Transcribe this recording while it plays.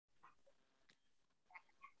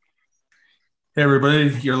Hey,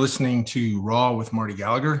 everybody, you're listening to Raw with Marty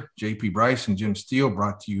Gallagher, JP Bryce, and Jim Steele,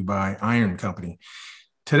 brought to you by Iron Company.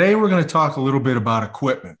 Today, we're going to talk a little bit about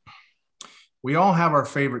equipment. We all have our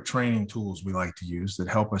favorite training tools we like to use that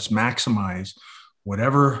help us maximize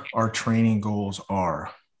whatever our training goals are.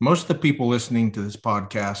 Most of the people listening to this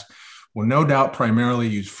podcast will no doubt primarily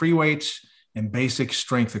use free weights and basic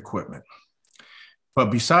strength equipment.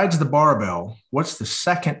 But besides the barbell, what's the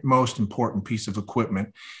second most important piece of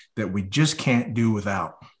equipment that we just can't do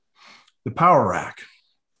without? The power rack.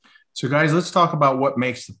 So, guys, let's talk about what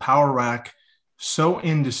makes the power rack so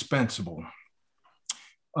indispensable.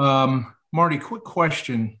 Marty, quick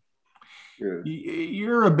question. Yeah.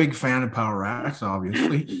 You're a big fan of power racks,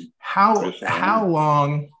 obviously. How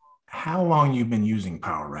long you've been using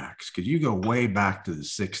power racks? Because you go way back to the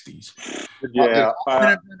 60s. Yeah.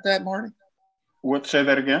 That, Marty? What? Say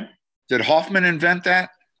that again? Did Hoffman invent that?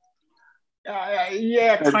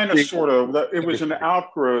 Yeah, kind of, sort of. It was an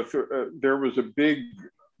outgrowth. There was a big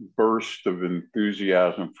burst of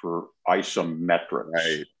enthusiasm for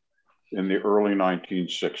isometrics in the early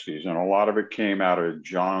 1960s, and a lot of it came out of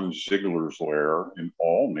John Ziegler's lair in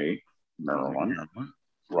Olney, Maryland,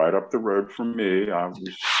 right up the road from me. I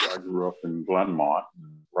grew up in Glenmont.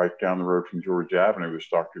 Right down the road from George Avenue was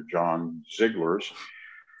Dr. John Ziegler's.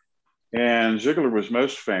 And Ziegler was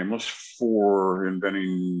most famous for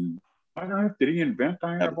inventing, I don't know, did he invent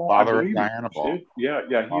Dianabol? Father of Dianabol. Yeah,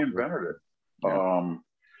 he invented it. Yeah.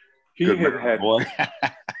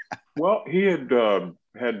 He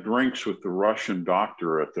had drinks with the Russian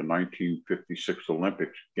doctor at the 1956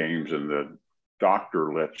 Olympic Games, and the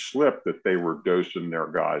doctor let slip that they were dosing their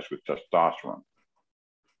guys with testosterone.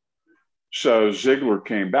 So Ziegler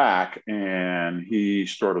came back and he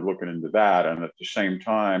started looking into that. And at the same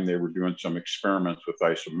time, they were doing some experiments with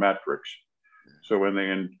isometrics. So when they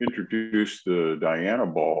introduced the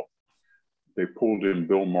Dianabol, they pulled in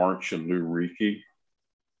Bill March and Lou Riecke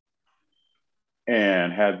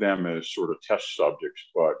and had them as sort of test subjects,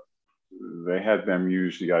 but they had them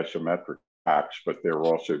use the isometric packs, but they were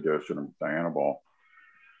also dosing them with Dianabol.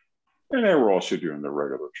 And they were also doing the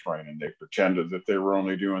regular training. They pretended that they were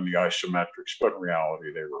only doing the isometrics, but in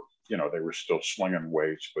reality, they were still slinging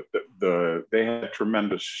weights. But they had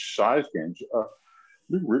tremendous size gains.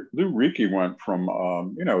 Lou Riecke went from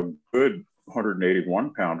good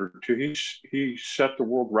 181 pounder to he set the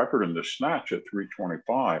world record in the snatch at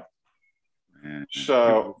 325. And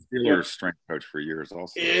so Steelers strength coach for years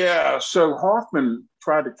also. Yeah. So Hoffman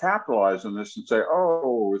tried to capitalize on this and say,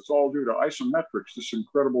 oh, it's all due to isometrics, this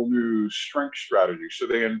incredible new strength strategy. So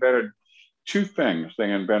they invented two things.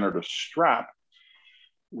 They invented a strap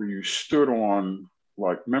where you stood on,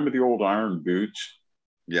 like, remember the old iron boots?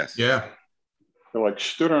 Yes. Yeah. They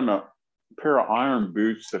stood on a pair of iron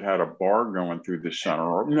boots that had a bar going through the center.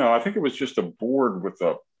 Or no, I think it was just a board with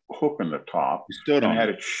a hook in the top. You stood on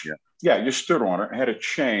it. Yeah, you stood on it. It had a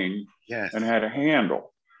chain and had a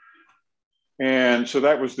handle. And so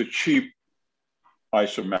that was the cheap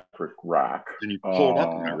isometric rack. And you pulled up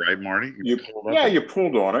on it, right, Marty? You pulled on it.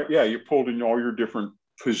 Yeah, you pulled in all your different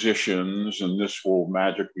positions, and this will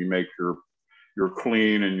magically make your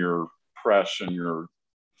clean and your press and your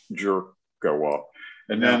jerk go up.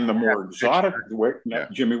 And then the more exotic,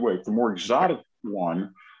 Jimmy, wait, the more exotic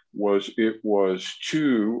one was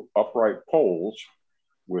two upright poles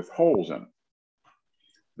with holes in it.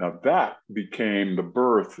 Now that became the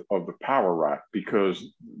birth of the power rack, because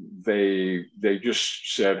they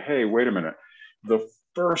just said, hey, wait a minute. The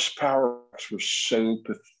first power racks were so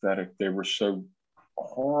pathetic. They were so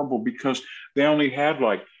horrible because they only had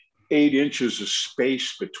like 8 inches of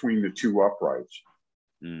space between the two uprights,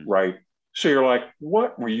 right? So you're like,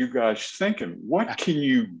 what were you guys thinking? What can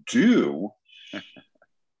you do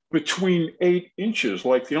between 8 inches?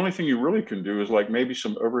 Like, the only thing you really can do is like maybe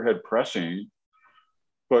some overhead pressing.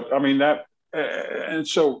 But I mean that, and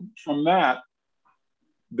so from that,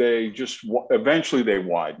 they just eventually they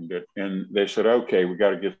widened it, and they said, okay, we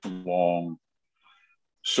got to get some long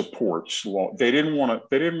supports. They didn't want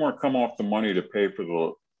to come off the money to pay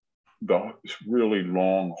for the really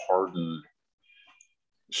long hardened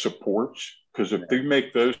supports, because if they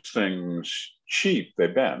make those things cheap, they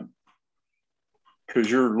bend. Because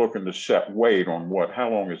you're looking to set weight on what? How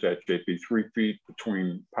long is that, JP? 3 feet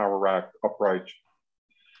between power rack uprights?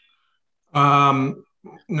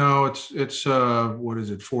 No, it's what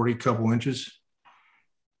is it? 40 couple inches.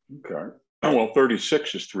 Okay. Oh, well,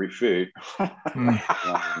 36 is 3 feet.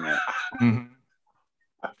 Mm-hmm.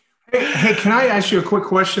 Hey, can I ask you a quick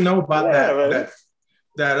question though about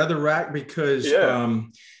that other rack? Because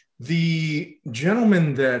the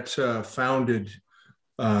gentleman that founded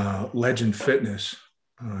Legend Fitness,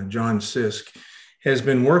 John Sisk, has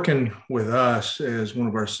been working with us as one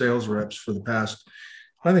of our sales reps for the past,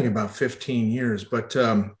 I think, about 15 years. But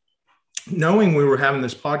knowing we were having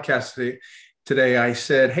this podcast today, I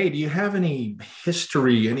said, hey, do you have any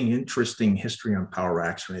history, any interesting history on power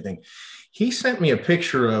racks or anything? He sent me a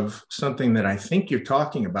picture of something that I think you're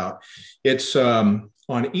talking about. It's on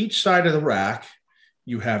each side of the rack,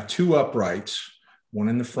 you have two uprights, one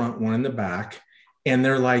in the front, one in the back, and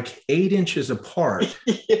they're like 8 inches apart.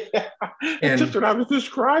 Yeah, that's just what I was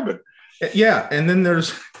describing. Yeah, and then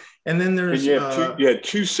there's and you had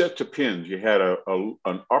two sets of pins. You had an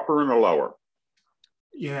upper and a lower.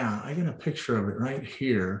 Yeah, I got a picture of it right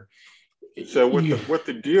here. So what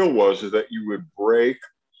the deal was is that you would break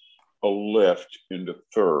a lift into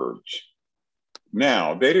thirds.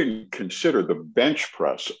 Now, they didn't consider the bench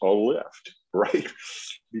press a lift, right?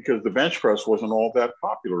 Because the bench press wasn't all that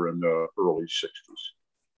popular in the early 60s.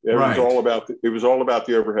 It was all about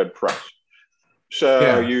the overhead press.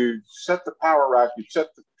 So you set the power rack, you set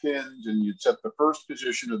the pins, and you'd set the first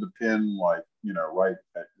position of the pin, like, right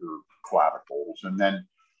at your clavicles. And then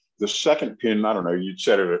the second pin, I don't know, you'd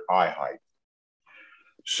set it at eye height.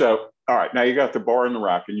 So, all right, now you got the bar in the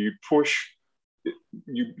rack and you push,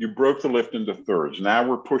 you broke the lift into thirds. Now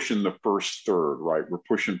we're pushing the first third, right? We're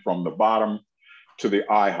pushing from the bottom to the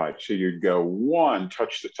eye height. So you'd go 1,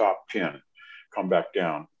 touch the top pin, come back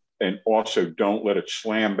down. And also don't let it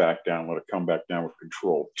slam back down, let it come back down with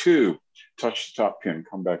control. 2, touch the top pin,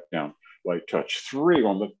 come back down, light touch. 3,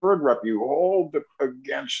 on the third rep, you hold it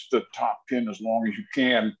against the top pin as long as you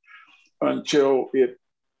can until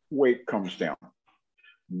weight comes down.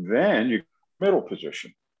 Then you middle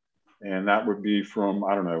position. And that would be from,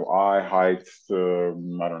 I don't know, eye height,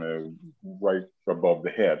 right above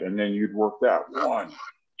the head. And then you'd work that 1,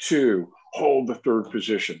 2, hold the third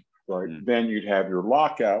position. Right. Then you'd have your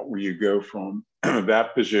lockout where you go from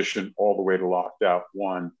that position all the way to locked out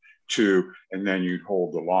 1, 2, and then you'd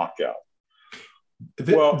hold the lockout.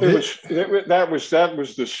 That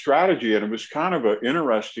was the strategy, and it was kind of an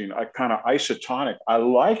interesting, kind of isotonic. I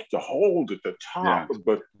like to hold at the top,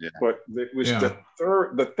 but it was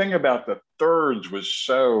the thing about the thirds was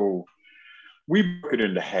so. We broke it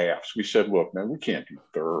into halves. We said, look, man, we can't do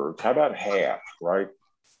thirds. How about half, right?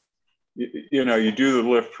 You do the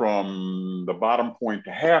lift from the bottom point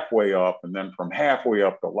to halfway up, and then from halfway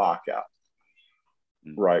up to lockout.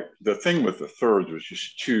 Right. The thing with the thirds was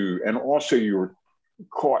just too, and also you were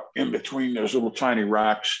caught in between those little tiny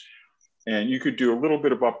racks, and you could do a little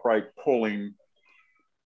bit of upright pulling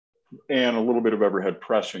and a little bit of overhead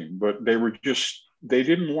pressing, but they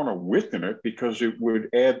didn't want to widthen it because it would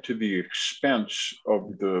add to the expense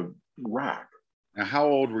of the rack. Now, how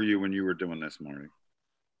old were you when you were doing this, Marty?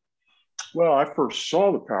 Well, I first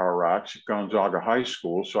saw the power racks at Gonzaga High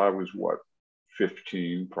School, so I was,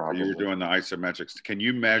 15 probably. You were doing the isometrics. Can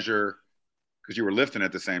you measure, because you were lifting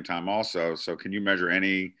at the same time also, so can you measure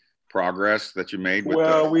any progress that you made?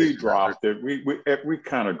 We dropped it. We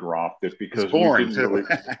kind of dropped it because it's boring.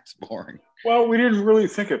 It's boring. Well, we didn't really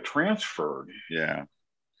think it transferred. Yeah.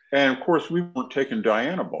 And, of course, we weren't taking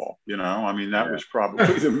Dianabol, that was probably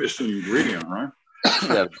the missing ingredient, right?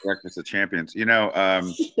 Yeah, Breakfast of Champions.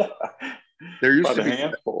 There used to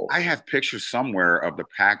be. I have pictures somewhere of the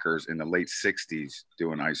Packers in the late '60s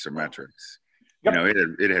doing isometrics. Yep.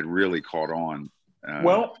 It had really caught on.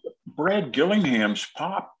 Brad Gillingham's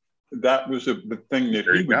pop, that was the thing that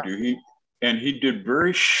he would do. He did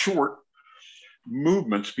very short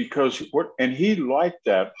movements because he liked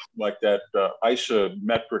that,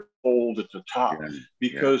 isometric hold at the top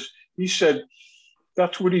because he said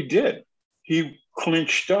that's what he did. He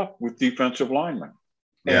clinched up with defensive linemen.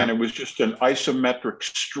 Yeah. And it was just an isometric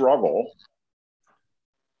struggle.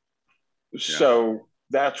 Yeah. So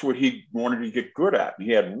that's what he wanted to get good at. And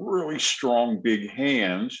he had really strong, big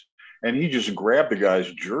hands. And he just grabbed the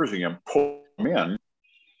guy's jersey and pulled him in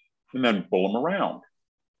and then pull him around.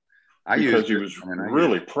 Because he was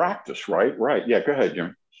really practiced, right? Right. Yeah, go ahead,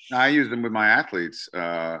 Jim. I used them with my athletes.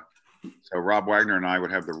 So Rob Wagner and I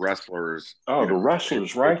would have the wrestlers. Oh, the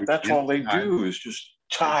wrestlers, right? That's all they do is just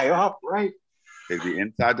tie up, right? They'd be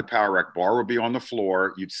inside the power rack. Bar would be on the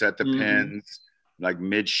floor. You'd set the pins like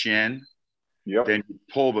mid shin. Yep. Then you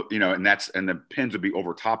pull and the pins would be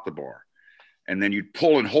over top the bar. And then you'd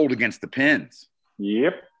pull and hold against the pins.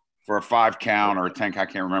 Yep. For a 5 count or a 10 count,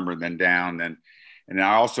 I can't remember. Then down. And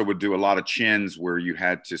I also would do a lot of chins where you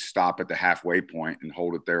had to stop at the halfway point and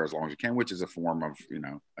hold it there as long as you can, which is a form of,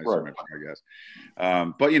 isometric, I guess.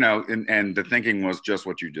 But, and the thinking was just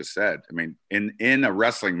what you just said. I mean, in a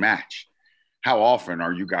wrestling match, how often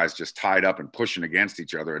are you guys just tied up and pushing against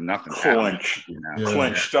each other and nothing's Clenched, happening?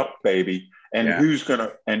 Clenched up, baby. And who's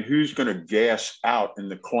gonna gas out in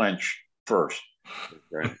the clench first?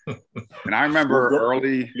 Right. And I remember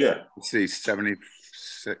early, let's see,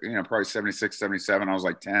 76, probably 76, 77. I was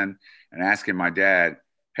like 10 and asking my dad,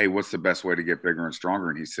 hey, what's the best way to get bigger and stronger?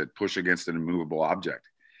 And he said, push against an immovable object.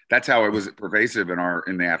 That's how it was pervasive in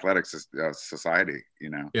the athletics society,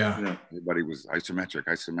 Yeah. Everybody was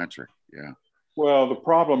isometric. Yeah. Well, the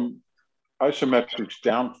problem, isometric's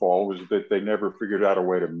downfall was that they never figured out a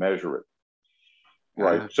way to measure it.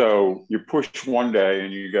 Right. So you push one day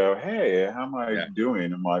and you go, hey, how am I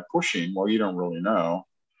doing? Am I pushing? Well, you don't really know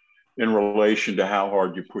in relation to how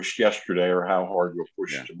hard you pushed yesterday or how hard you'll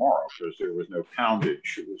push tomorrow, because there was no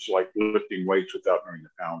poundage. It was like lifting weights without knowing the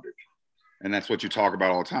poundage. And that's what you talk about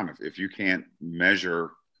all the time. If you can't measure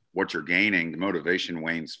what you're gaining, the motivation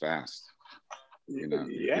wanes fast. And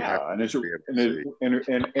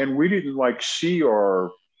we didn't see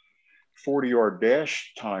our 40-yard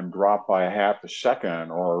dash time drop by a half a second,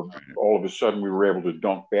 or all of a sudden we were able to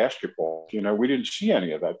dunk basketball. We didn't see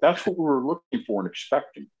any of that. That's what we were looking for and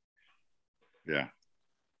expecting. Yeah.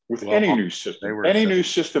 With any new system, new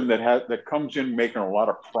system that comes in making a lot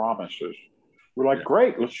of promises, we're like,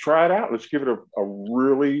 great, let's try it out. Let's give it a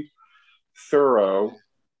really thorough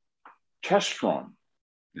test run.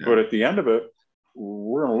 Yeah. But at the end of it,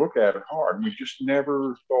 we're going to look at it hard. And we just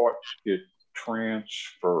never thought it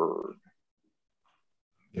transferred.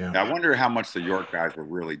 Yeah. I wonder how much the York guys were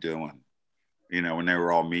really doing, when they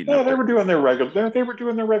were all meeting. No, they were doing their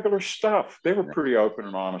regular stuff. They were pretty open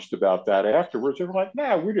and honest about that afterwards. They were like,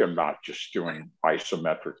 "No, we're not just doing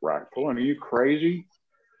isometric rack pulling. Are you crazy?"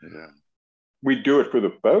 Yeah. We do it for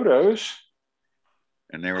the photos.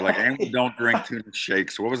 And they were like, and we don't drink tuna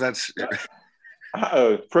shakes. What was that?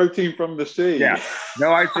 Protein from the sea. Yeah.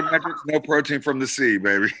 No isometrics, no protein from the sea,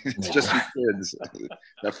 baby. It's just your kids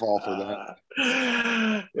that fall for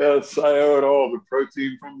that. Yes, I owe it all. The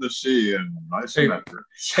protein from the sea and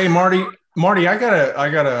isometrics. Hey, Marty,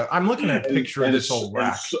 I'm looking at a picture of this old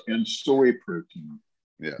rack. And soy protein.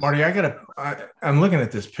 Yeah. Marty, I'm looking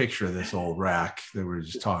at this picture of this old rack that we were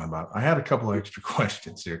just talking about. I had a couple of extra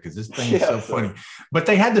questions here because this thing is so funny, but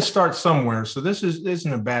they had to start somewhere. So this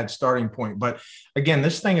isn't a bad starting point. But again,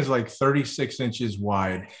 this thing is like 36 inches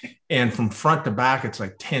wide, and from front to back, it's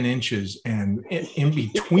like 10 inches. And in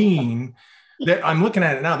between that, I'm looking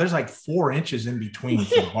at it now, there's like 4 inches in between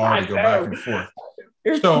for the bar to go back and forth.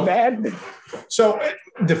 It's maddening. So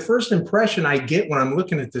the first impression I get when I'm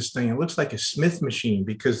looking at this thing, it looks like a Smith machine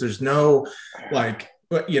because there's no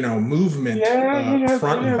movement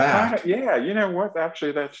front and back. You know what?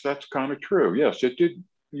 Actually, that's kind of true. Yes, it did.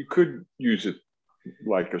 You could use it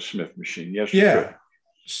like a Smith machine. Yes. You could.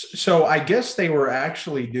 So I guess they were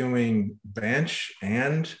actually doing bench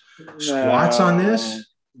and squats on this.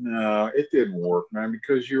 No, it didn't work, man,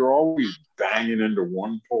 because you're always banging into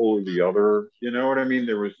one pole or the other. You know what I mean?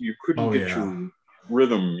 You couldn't get your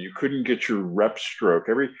rhythm. You couldn't get your rep stroke.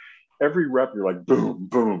 Every rep, you're like boom,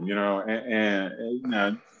 boom. And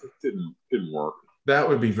no, it didn't work. That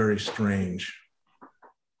would be very strange.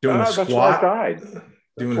 Doing a squat. That's why I died.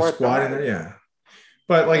 Doing a squat in there, yeah.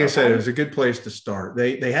 But like I said, it was a good place to start.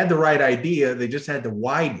 They had the right idea. They just had to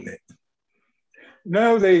widen it.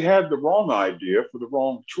 No, they had the wrong idea for the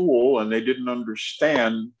wrong tool, and they didn't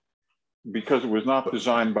understand because it was not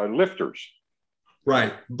designed by lifters.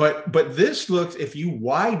 Right, but this looks, if you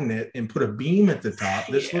widen it and put a beam at the top,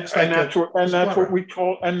 this looks like that's what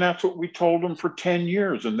we told them for 10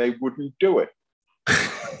 years, and they wouldn't do it.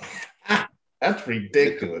 That's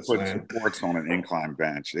ridiculous. They put supports on an incline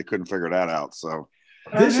bench. They couldn't figure that out. So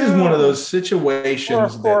this is one of those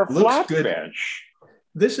situations that looks good. Bench.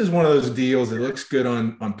 This is one of those deals that looks good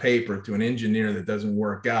on paper to an engineer that doesn't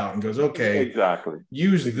work out and goes, okay, exactly.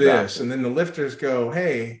 Use this. And then the lifters go,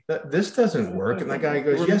 hey, this doesn't work. And the guy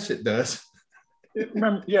goes, yes, it does. It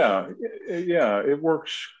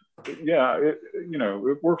works. Yeah.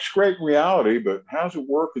 It works great in reality, but how's it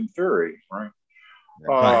work in theory?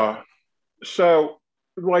 Right. So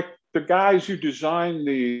like the guys who designed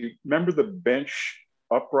remember the bench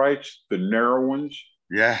uprights, the narrow ones?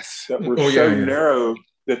 Yes. That were narrow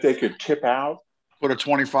that they could tip out. Put a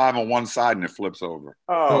 25 on one side and it flips over.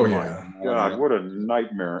 Oh my God, what a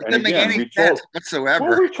nightmare. It didn't make any sense whatsoever.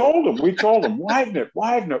 Well, we told them, widen it.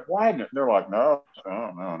 And they're like, no,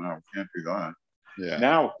 can't do that. Yeah.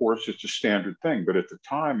 Now, of course, it's a standard thing. But at the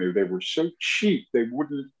time, they were so cheap, they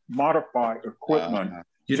wouldn't modify equipment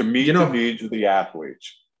to meet the needs of the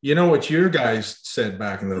athletes. You know what your guys said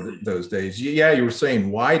back in those days? Yeah, you were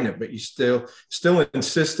saying widen it, but you still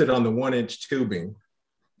insisted on the 1-inch tubing.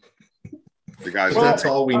 The guys. That's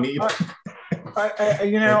all we need.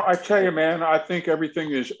 I tell you, man, I think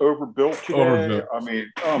everything is overbuilt today. Overbuilt. I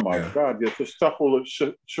mean, oh my God, this stuff will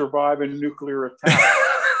survive a nuclear attack.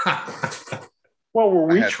 Well, were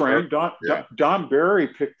we trained? Don Barry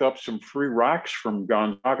picked up some free racks from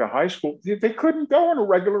Gonzaga High School. They couldn't go in a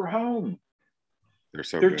regular home.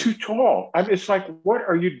 They're too tall. I mean, it's like, what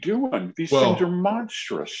are you doing? These things are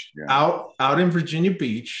monstrous. Yeah. Out in Virginia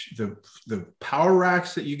Beach, the power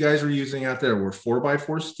racks that you guys were using out there were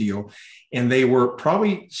 4x4 steel, and they were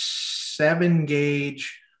probably 7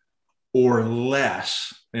 gauge or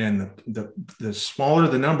less. And the smaller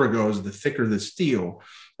the number goes, the thicker the steel.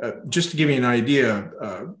 Just to give you an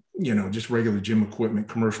idea, just regular gym equipment,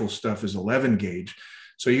 commercial stuff is 11 gauge.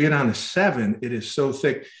 So you get on to 7, it is so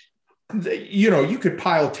thick. You could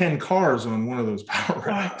pile 10 cars on one of those power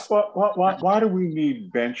racks. Why do we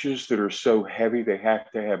need benches that are so heavy they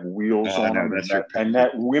have to have wheels on them, and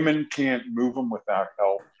that women can't move them without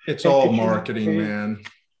help? It's all marketing, man.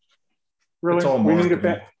 Really? It's all marketing. We need a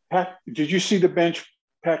bench. Pat, did you see the bench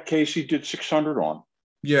Pat Casey did 600 on?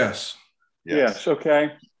 Yes. Yes.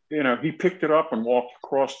 Okay. He picked it up and walked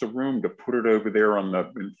across the room to put it over there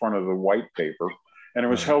in front of the white paper. And it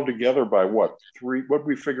was held together by what? 3, what did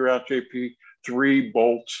we figure out, JP? 3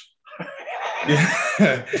 bolts.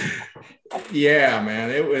 Yeah, man.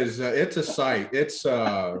 It was, it's a sight. It's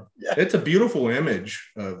a beautiful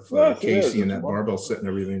imge of Casey and that barbell set and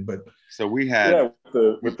everything. But so we had,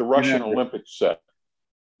 with the Russian Olympic set.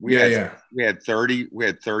 We had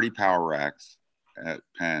 30 power racks at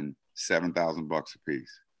Penn, $7,000 a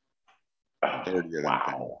piece. 30 of them.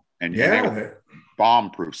 Wow. And they were bomb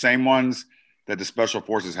proof. Same ones that the special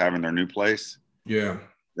forces have in their new place. Yeah.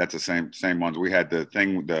 That's the same ones. We had the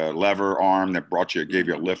lever arm that gave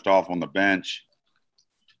you a lift off on the bench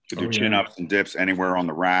to do chin ups and dips anywhere on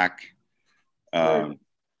the rack. But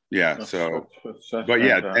you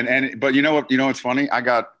know what's funny? I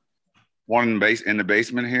got one in the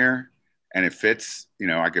basement here, and it fits.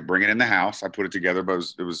 I could bring it in the house. I put it together, but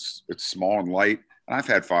it's small and light, and I've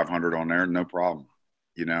had 500 on there, no problem.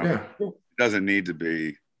 It doesn't need to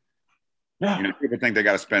be. Yeah. People think they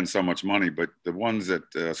got to spend so much money, but the ones at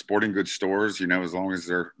sporting goods stores, as long as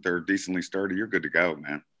they're decently sturdy, you're good to go,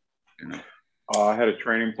 man. I had a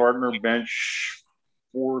training partner routinely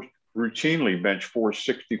bench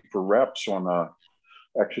 460 for reps on a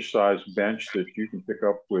exercise bench that you can pick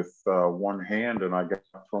up with one hand, and I got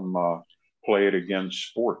from Play It Again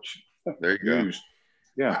Sports. There you go.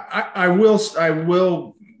 Yeah, I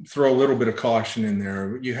will throw a little bit of caution in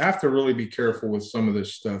there. You have to really be careful with some of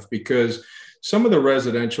this stuff, because some of the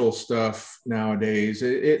residential stuff nowadays,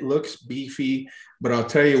 it looks beefy, but I'll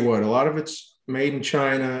tell you what, a lot of it's made in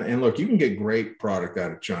China. And look, you can get great product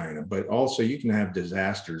out of China, but also you can have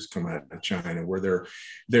disasters come out of China where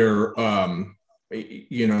they're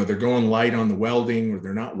going light on the welding, or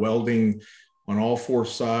they're not welding on all 4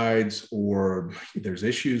 sides, or there's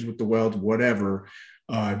issues with the weld, whatever.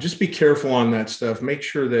 Just be careful on that stuff. Make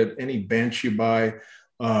sure that any bench you buy,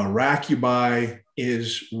 rack you buy,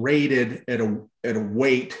 is rated at a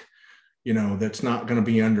weight, that's not going to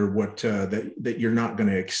be under what that you're not going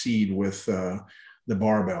to exceed with the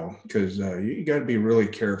barbell, because you got to be really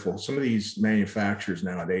careful. Some of these manufacturers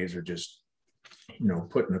nowadays are just,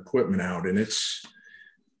 putting equipment out, and it's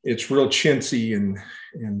real chintzy, and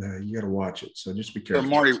you got to watch it. So just be careful. So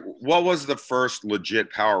Marty, what was the first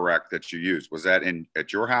legit power rack that you used? Was that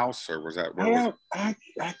at your house, or was that?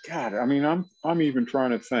 God, I mean, I'm even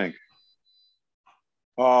trying to think.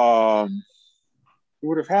 It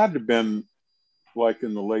would have had to been like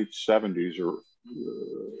in the late 70s, or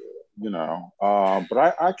but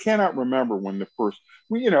I cannot remember when the first.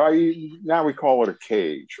 Now we call it a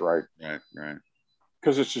cage, right? Right.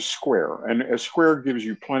 Because it's a square, and a square gives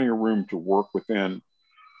you plenty of room to work within.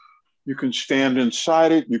 You can stand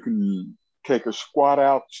inside it. You can take a squat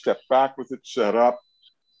out, step back with it, set up,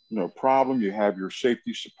 no problem. You have your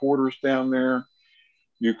safety supporters down there.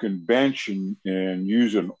 You can bench and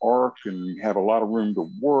use an arc, and you have a lot of room to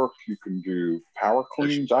work. You can do power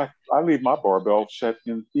cleans. I leave my barbell set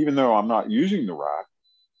in, even though I'm not using the rack,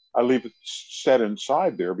 I leave it set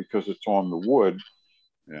inside there because it's on the wood.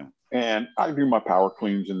 Yeah. And I do my power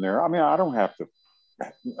cleans in there. I mean, I don't have to,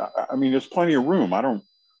 there's plenty of room. I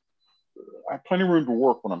have plenty of room to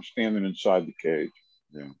work when I'm standing inside the cage.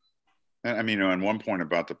 Yeah. And one point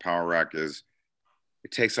about the power rack is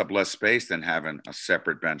it takes up less space than having a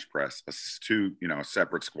separate bench press, a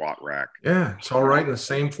separate squat rack. Yeah. It's all right in the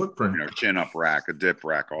same footprint. Chin up rack, a dip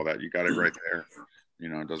rack, all that. You got it right there.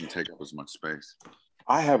 It doesn't take up as much space.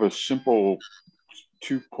 I have a simple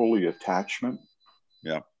 2-pulley attachment.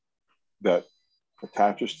 Yeah. That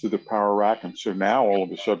attaches to the power rack. And so now all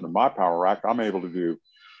of a sudden in my power rack, I'm able to do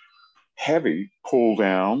heavy pull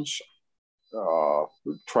downs,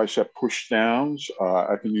 tricep push downs.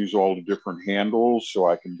 I can use all the different handles, so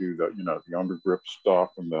I can do the, the under grip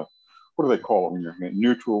stuff and the, what do they call it when you're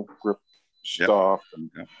neutral grip stuff.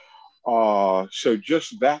 Yep. And so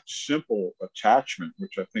just that simple attachment,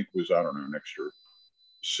 which I think was, I don't know, an extra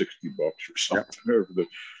 $60 or something over the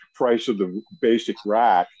price of the basic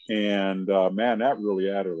rack. And man, that really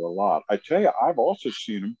added a lot. I tell you, I've also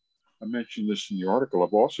seen them. I mentioned this in the article.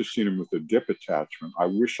 I've also seen them with a dip attachment. I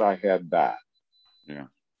wish I had that. Yeah.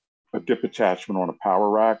 A dip attachment on a power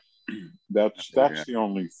rack. That's the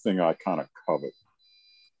only thing I kind of covet.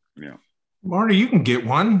 Yeah. Marty, you can get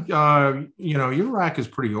one. Your rack is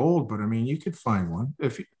pretty old, but I mean, you could find one.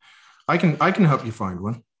 I can help you find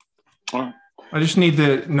one. I just need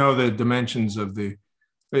to know the dimensions of the.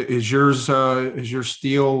 Is your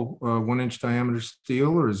steel 1 inch diameter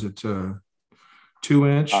steel, or is it 2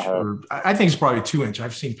 inch? I think it's probably 2 inch.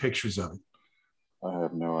 I've seen pictures of it. I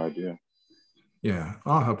have no idea. Yeah,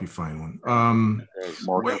 I'll help you find one.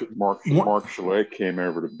 Mark Chalet came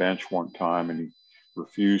over to bench one time, and he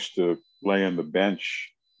refused to lay on the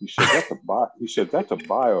bench. He said that's a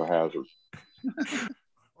biohazard.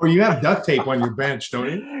 Or you have duct tape on your bench, don't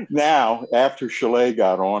you? Now, after Chalet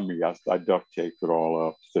got on me, I duct taped it all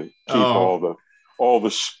up to keep all the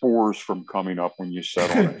spores from coming up when you set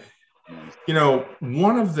on it.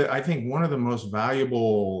 One of the most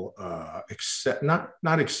valuable,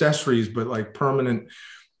 not accessories, but like permanent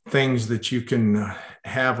things that you can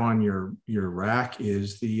have on your rack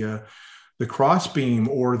is the crossbeam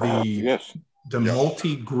or the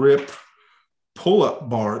multi-grip pull-up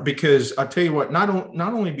bar, because I'll tell you what, not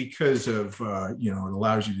only because of it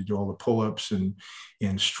allows you to do all the pull-ups and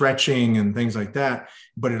stretching and things like that,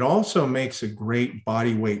 but it also makes a great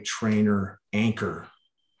body weight trainer anchor.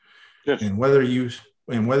 Yes. And whether you use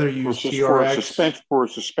TRX for a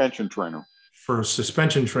suspension trainer, for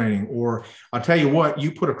suspension training, or I'll tell you what,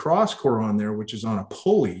 you put a cross core on there, which is on a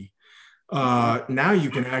pulley. Now you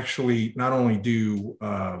can actually not only do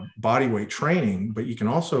body weight training, but you can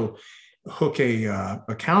also hook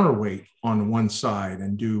a counterweight on one side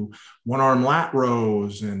and do one arm lat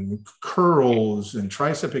rows and curls and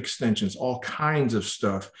tricep extensions, all kinds of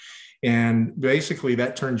stuff. And basically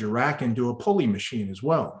that turns your rack into a pulley machine as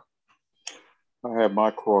well. I have my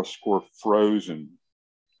cross core frozen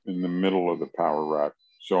in the middle of the power rack.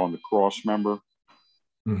 So on the cross member,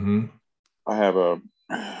 I have a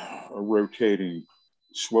rotating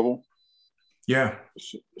swivel. Yeah.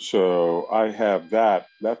 So I have that.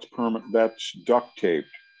 That's permanent. That's duct taped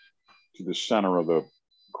to the center of the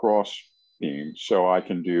cross beam, so I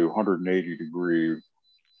can do 180-degree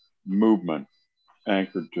movement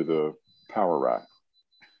anchored to the power rack.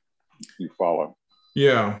 You follow?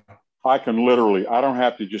 Yeah. I can literally. I don't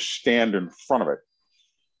have to just stand in front of it.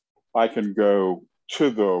 I can go to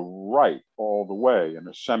the right all the way in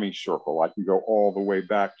a semicircle. I can go all the way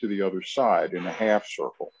back to the other side in a half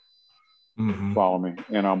circle. Follow me?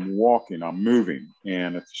 And I'm walking, I'm moving.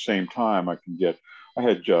 And at the same time, I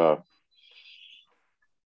had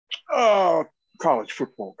college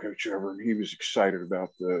football coach over, and he was excited about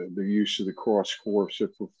the use of the cross core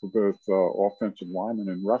for both offensive linemen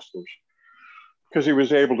and wrestlers, because he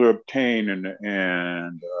was able to obtain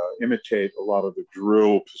and imitate a lot of the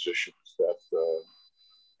drill positions that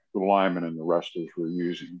the linemen and the wrestlers were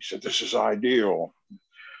using. He said, this is ideal.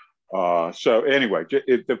 So anyway,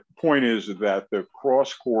 the point is that the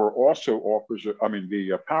cross core also offers,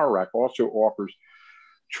 the power rack also offers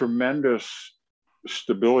tremendous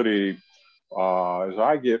stability. As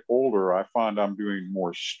I get older, I find I'm doing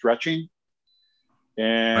more stretching,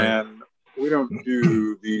 and we don't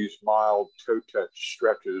do these mild toe touch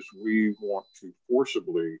stretches. We want to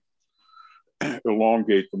forcibly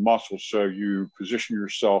elongate the muscle. So you position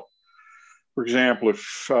yourself. For example,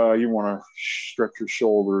 if you want to stretch your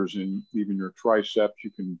shoulders and even your triceps,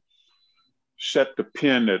 you can set the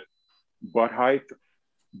pin at butt height,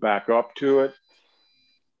 back up to it.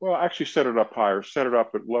 Well, actually set it up higher, set it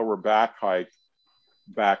up at lower back height,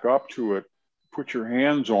 back up to it, put your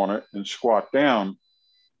hands on it and squat down,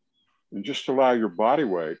 and just allow your body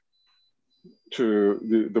weight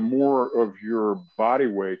to, the more of your body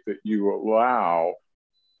weight that you allow,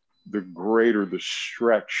 the greater the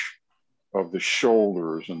stretch of the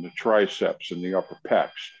shoulders and the triceps and the upper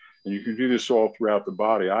pecs. And you can do this all throughout the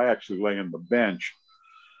body. I actually lay on the bench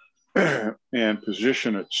and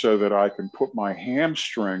position it so that I can put my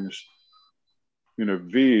hamstrings in a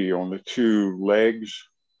V on the two legs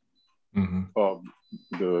of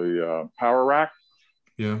the power rack.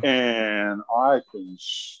 Yeah. And I can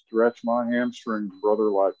stretch my hamstrings, brother,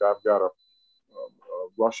 like I've got a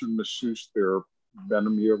Russian masseuse there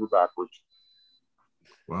bending me over backwards.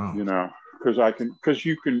 Wow. You know, because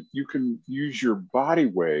you can use your body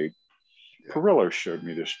weight. Perillo showed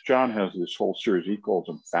me this. John has this whole series. He calls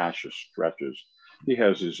them fascia stretches. He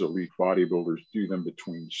has his elite bodybuilders do them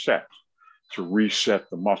between sets to reset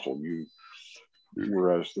the muscle.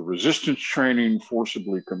 Whereas the resistance training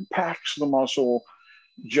forcibly compacts the muscle,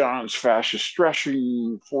 John's fascia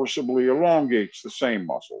stretching forcibly elongates the same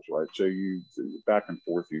muscles, right? So you back and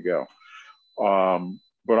forth you go.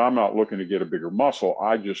 But I'm not looking to get a bigger muscle.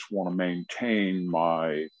 I just want to maintain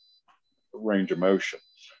my range of motion,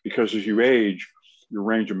 because as you age, your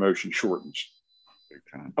range of motion shortens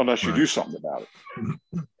unless you do something about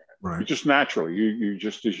it. Right. Just naturally, you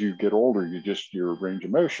just, as you get older, your range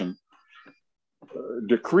of motion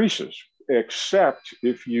decreases, except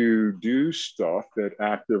if you do stuff that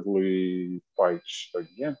actively fights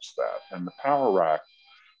against that. And the power rack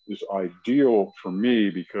is ideal for me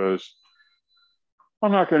because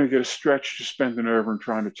I'm not going to get a stretch just bending over and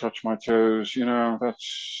trying to touch my toes. You know,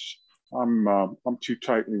 I'm too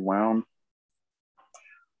tightly wound,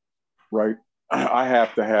 right? I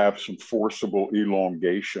have to have some forcible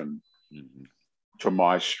elongation to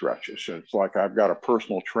my stretches. It's like I've got a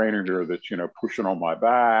personal trainer here that's, you know, pushing on my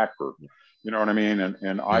back, or, you know what I mean?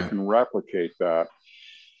 And I can replicate that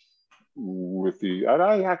with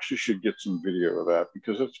I actually should get some video of that,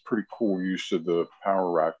 because it's pretty cool use of the power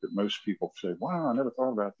rack that most people say, wow, I never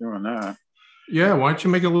thought about doing that. Yeah, why don't you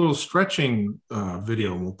make a little stretching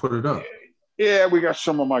video and we'll put it up. Yeah, we got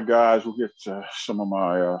some of my guys. We'll get some of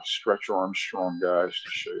my Stretch Armstrong guys to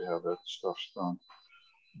show you how that stuff's done.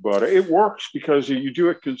 But it works because you do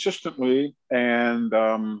it consistently. And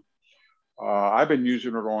I've been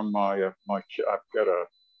using it on I've got a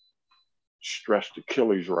stressed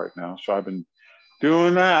Achilles right now. So I've been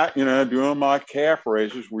doing that, you know, doing my calf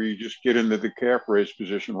raises where you just get into the calf raise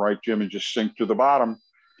position, right, Jim, and just sink to the bottom.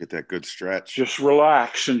 Get that good stretch. Just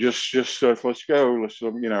relax and just let's go. Let's,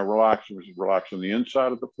 you know, relax on the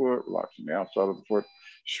inside of the foot, relax on the outside of the foot,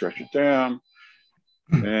 stretch it down.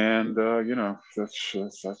 And, you know, that's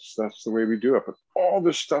the way we do it. But all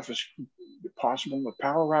this stuff is possible in the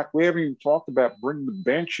power rack. We haven't even talked about bringing the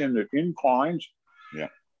bench in at inclines. Yeah.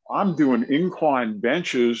 I'm doing incline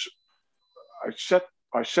benches. I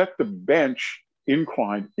set the bench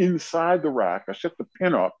incline inside the rack. I set the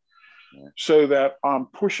pin up so that I'm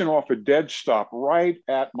pushing off a dead stop right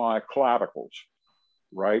at my clavicles,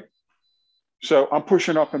 right? So I'm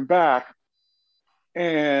pushing up and back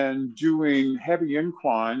and doing heavy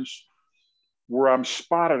inclines where I'm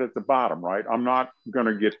spotted at the bottom, right? I'm not going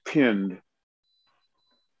to get pinned,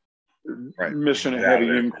 missing a heavy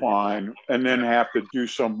incline, and then have to do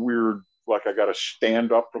some weird, like I got to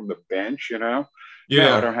stand up from the bench, you know? Yeah.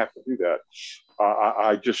 No, I don't have to do that.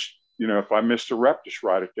 I just, you know, if I missed a rep, just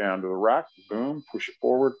write it down to the rack, boom, push it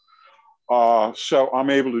forward. So I'm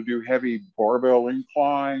able to do heavy barbell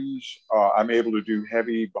inclines. I'm able to do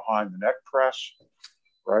heavy behind the neck press,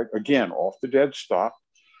 right? Again, off the dead stop.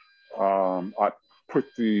 I put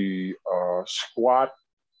the squat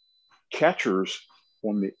catchers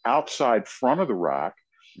on the outside front of the rack,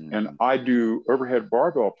 and I do overhead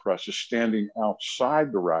barbell presses standing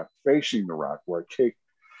outside the rack, facing the rack, where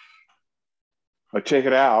I take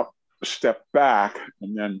it out, step back,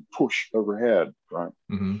 and then push overhead, right?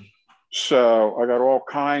 So I got all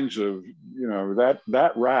kinds of, you know,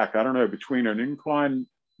 that rack, I don't know, between an incline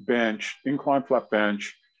flat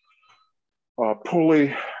bench,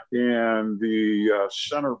 pulley, and the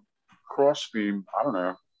center cross beam, I don't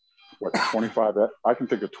know, what, 25, I can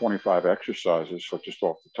think of 25 exercises, so just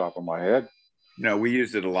off the top of my head. You know, we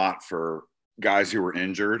used it a lot for guys who were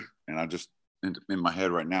injured, and I just, in my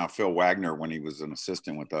head right now, Phil Wagner, when he was an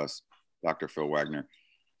assistant with us, Dr. Phil Wagner,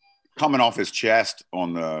 coming off his chest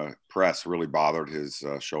on the press really bothered his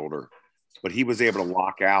shoulder, but he was able to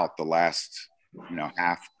lock out the last, you know,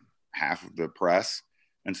 half of the press.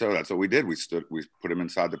 And so that's what we did. We put him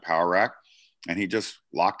inside the power rack, and he just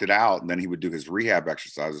locked it out. And then he would do his rehab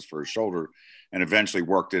exercises for his shoulder and eventually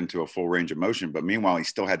worked into a full range of motion. But meanwhile, he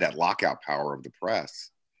still had that lockout power of the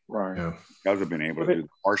press. Right. Yeah. Guys have been able to do the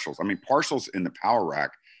partials. I mean, partials in the power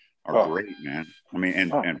rack are great, man. I mean,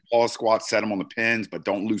 and pause squats, set them on the pins, but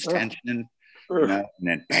don't lose tension. You know? And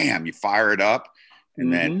then bam, you fire it up,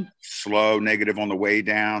 and then slow negative on the way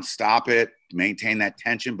down, stop it, maintain that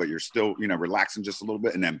tension, but you're still, you know, relaxing just a little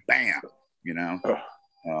bit, and then bam, you know.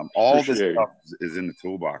 All this stuff is in the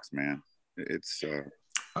toolbox, man. It's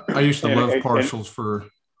I used to love partials for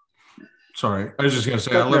sorry, I was just gonna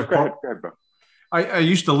say I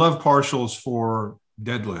used to love partials for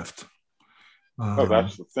deadlift. Oh,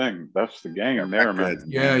 that's the thing. That's the game there, man.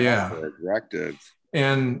 Yeah. Directed.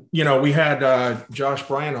 And, you know, we had Josh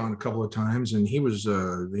Bryant on a couple of times, and he was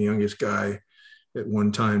the youngest guy at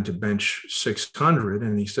one time to bench 600.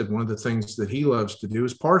 And he said one of the things that he loves to do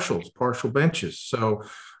is partial benches. So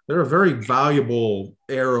they're a very valuable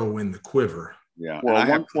arrow in the quiver. Yeah. Well, and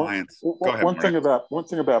I have clients. One thing about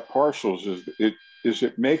partials is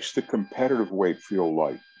it makes the competitive weight feel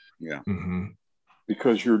light. Yeah. Mm-hmm.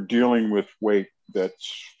 Because you're dealing with weight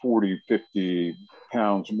that's 40, 50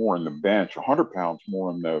 pounds more in the bench, 100 pounds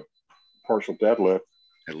more in the partial deadlift.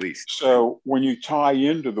 At least. So when you tie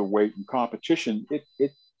into the weight in competition,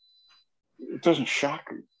 it doesn't shock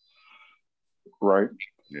you, right?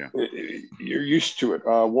 Yeah. You're used to it.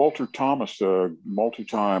 Walter Thomas, a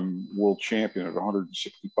multi-time world champion at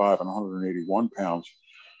 165 and 181 pounds,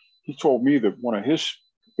 he told me that one of his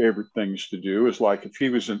favorite things to do is, like, if he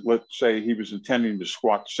was let's say he was intending to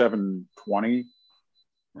squat 720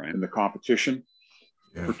 in the competition,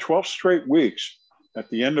 for 12 straight weeks, at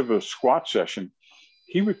the end of a squat session,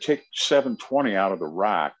 he would take 720 out of the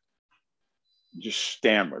rack, just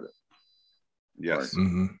stand with it. Yes. Right?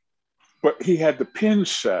 Mm-hmm. But he had the pin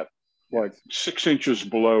set like 6 inches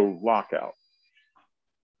below lockout.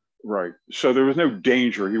 Right. So there was no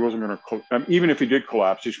danger. He wasn't going to, even if he did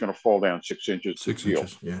collapse, he's going to fall down 6 inches. 6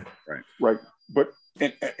 inches. Yeah. Right. But,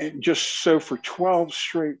 and just so for 12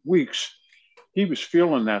 straight weeks, he was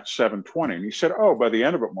feeling that 720. And he said, oh, by the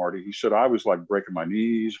end of it, Marty, he said, I was like breaking my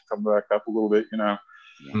knees, coming back up a little bit, you know,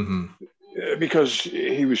 because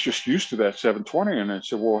he was just used to that 720. And I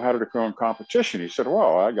said, well, how did it go in competition? He said,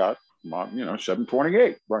 well, I got,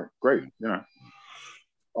 728. Right. Great. You know,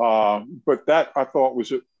 but that I thought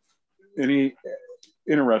was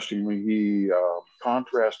interestingly, he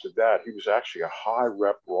contrasted that. He was actually a high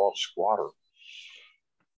rep raw squatter.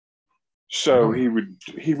 So he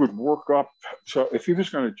would work up. So if he was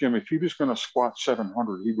going to squat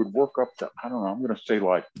 700, he would work up to, I don't know, I'm going to say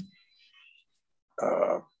like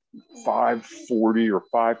 540 or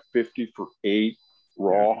 550 for 8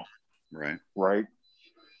 raw. Right. Right.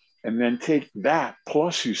 And then take that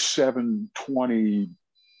plus his 720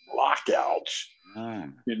 lockouts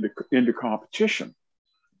into competition.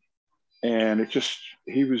 And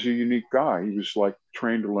he was a unique guy. He was like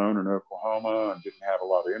trained alone in Oklahoma and didn't have a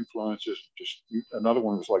lot of influences. Just another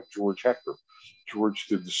one was like George Hector. George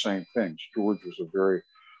did the same things. George was a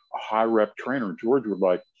high rep trainer. George would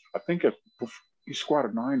I think he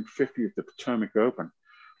squatted 950 at the Potomac Open.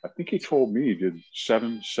 I think he told me he did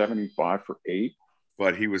 775 for 8.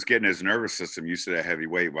 But he was getting his nervous system used to that heavy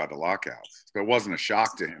weight by the lockouts. So it wasn't a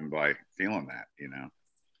shock to him by feeling that, you know.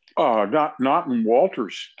 Not in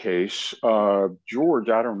Walter's case. George,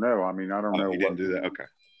 I don't know. I mean, I don't know. He didn't do that. Okay.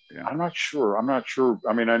 Yeah. I'm not sure. I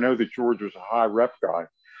mean, I know that George was a high rep guy,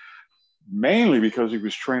 mainly because he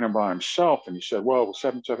was training by himself. And he said, well, with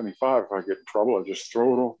 775, if I get in trouble, I just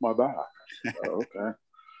throw it off my back. Okay.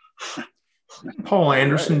 Paul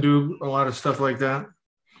Anderson do a lot of stuff like that.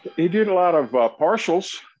 He did a lot of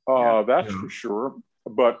partials, that's for sure.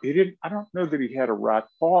 But I don't know that he had a rack.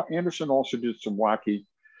 Paul Anderson also did some wacky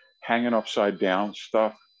hanging upside down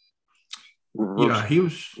stuff. He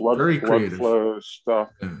was very creative. Blood flow stuff.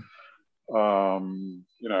 Yeah.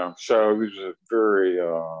 You know, so he was a very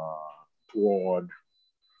broad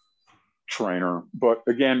trainer. But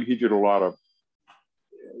again, he did a lot of,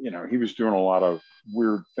 he was doing a lot of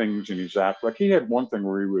weird things in his act. Like he had one thing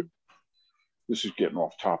where this is getting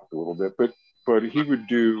off topic a little bit, but he would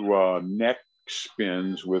do neck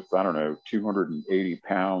spins with, I don't know, 280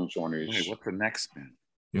 pounds on his. Wait, what's the neck spin?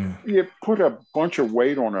 Yeah. You put a bunch of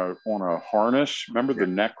weight on a harness. Remember the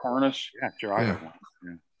neck harness? Yeah, sure. I have one.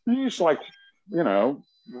 Yeah. He's like,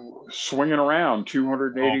 swinging around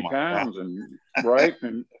 280 pounds God. And right.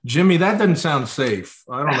 And Jimmy, that doesn't sound safe.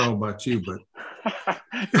 I don't know about you, but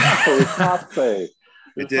no, it's not safe.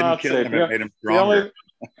 It didn't kill him. It made him stronger.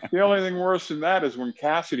 The only thing worse than that is when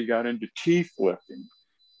Cassidy got into teeth lifting.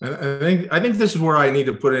 I think this is where I need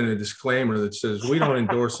to put in a disclaimer that says we don't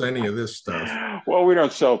endorse any of this stuff. Well, we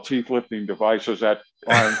don't sell teeth lifting devices at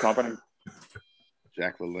Iron Company.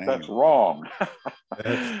 Jack LaLanne. That's wrong.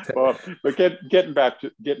 But getting back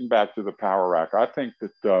to the power rack, I think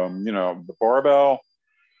that the barbell,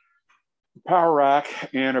 power rack,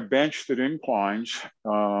 and a bench that inclines.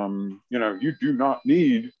 You do not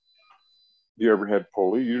need the overhead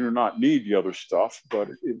pulley. You do not need the other stuff, but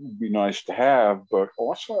it would be nice to have. But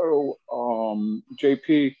also,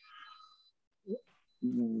 JP,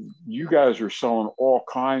 you guys are selling all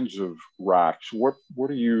kinds of racks. What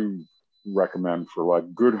do you recommend for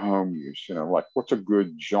like good home use? Like what's a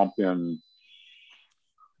good jump in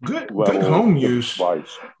Good home use.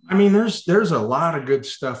 Device. I mean, there's a lot of good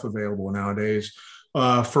stuff available nowadays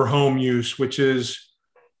for home use, which is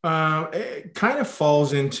it kind of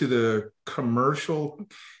falls into the commercial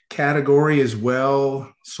category as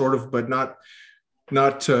well, sort of, but not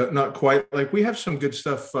quite. Like we have some good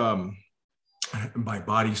stuff by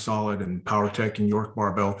Body Solid and PowerTech and York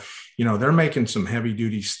Barbell. You know, they're making some heavy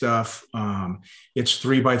duty stuff. It's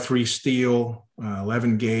 3x3 steel,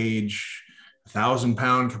 11 gauge,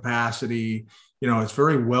 1,000-pound capacity. You know, it's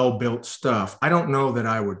very well built stuff. I don't know that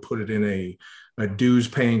I would put it in a dues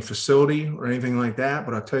paying facility or anything like that,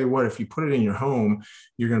 but I'll tell you what, if you put it in your home,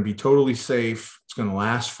 you're going to be totally safe. It's going to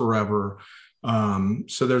last forever.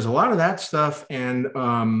 So there's a lot of that stuff, and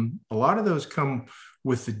a lot of those come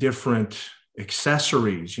with the different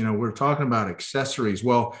accessories. You know, we're talking about accessories.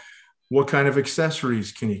 Well, what kind of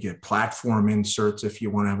accessories can you get? Platform inserts if you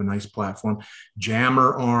want to have a nice platform.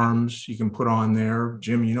 Jammer arms you can put on there.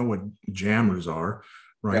 Jim, you know what jammers are,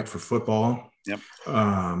 right? Yep. For football. Yep.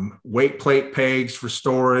 Weight plate pegs for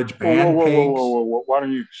storage. Band pegs. Why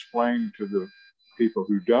don't you explain to the people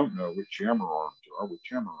who don't know what jammer arms are?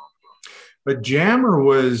 But jammer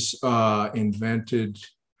was invented.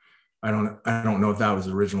 I don't know if that was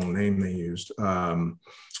the original name they used. It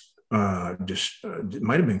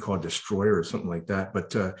might have been called Destroyer or something like that.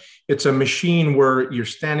 But it's a machine where you're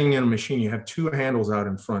standing in a machine. You have two handles out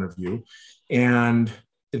in front of you, and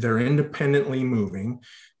they're independently moving.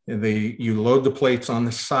 And you load the plates on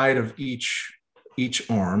the side of each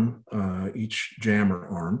arm, each jammer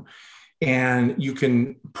arm, and you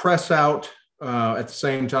can press out at the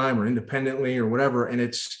same time or independently or whatever. And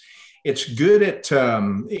it's good at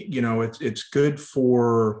it's good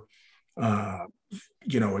for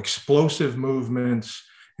explosive movements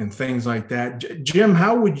and things like that. Jim,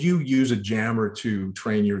 how would you use a jammer to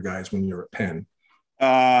train your guys when you're at Penn?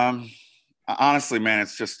 Honestly, man,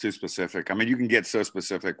 it's just too specific. I mean, you can get so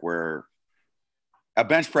specific where a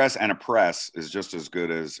bench press and a press is just as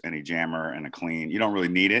good as any jammer and a clean. You don't really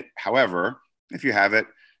need it. However, if you have it,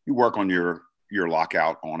 you work on your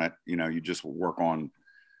lockout on it. You know, you just work on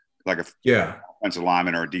like offensive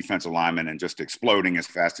lineman or a defensive lineman and just exploding as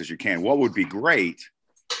fast as you can. What would be great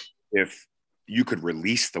if you could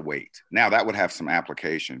release the weight? Now that would have some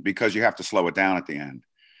application because you have to slow it down at the end.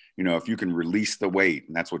 You know, if you can release the weight,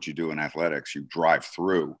 and that's what you do in athletics, you drive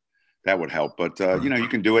through, that would help. But, you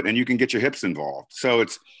can do it and you can get your hips involved. So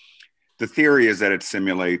the theory is that it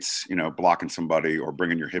simulates, blocking somebody or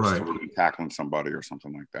bringing your hips through and tackling somebody or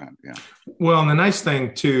something like that. Yeah. Well, and the nice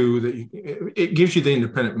thing too, that it gives you the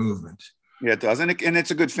independent movement. Yeah, it does. And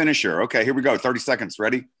it's a good finisher. Okay, here we go. 30 seconds.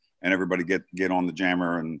 Ready? And everybody get on the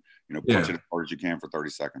jammer and, punch it as hard as you can for 30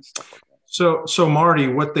 seconds, stuff like that. So Marty,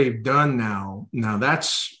 what they've done now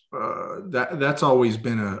that's always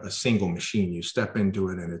been a single machine. You step into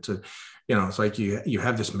it and it's like you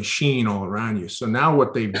have this machine all around you. So now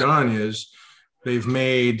what they've done is they've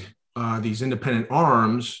made these independent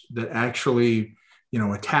arms that actually,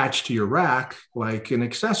 attach to your rack like an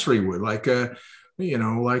accessory would, like a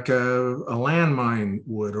landmine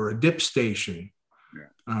would or a dip station. Yeah.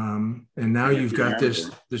 And now you've got this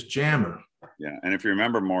jammer. Yeah. And if you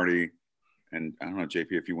remember, Marty, and I don't know,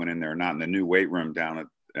 JP, if you went in there or not, in the new weight room down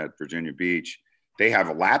at Virginia Beach, they have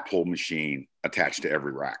a lat pull machine attached to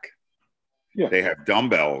every rack. Yeah. They have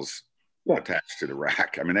dumbbells attached to the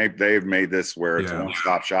rack. I mean, they've made this where it's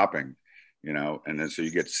one-stop shopping, and then so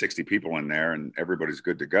you get 60 people in there and everybody's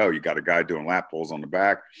good to go. You got a guy doing lat pulls on the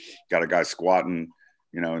back, got a guy squatting,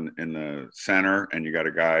 in the center, and you got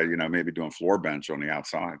a guy, maybe doing floor bench on the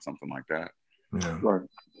outside, something like that. Yeah.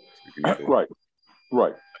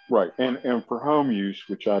 Right. And for home use,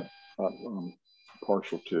 which I'm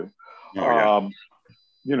partial to,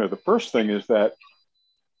 the first thing is that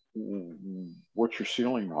what's your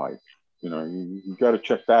ceiling height? You got to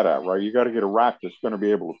check that out, right? You got to get a rack that's going to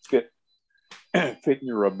be able to fit in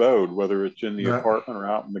your abode, whether it's in the apartment or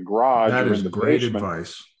out in the garage. That or is in the great basement.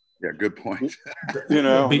 Advice. Yeah, good point.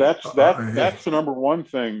 That's the number one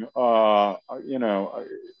thing.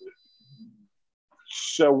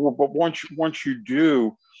 So, but once you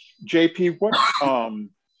do, JP, what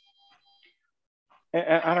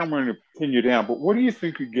and I don't want to pin you down, but what do you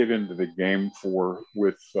think you get into the game for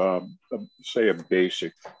with say a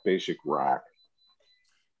basic rack?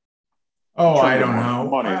 Oh, I don't know.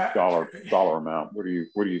 Money, dollar amount. What do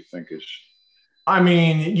you think is? I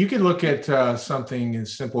mean, you could look at something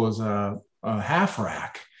as simple as a half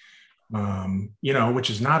rack, which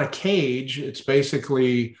is not a cage. It's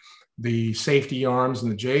basically the safety arms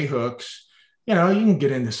and the J hooks. You can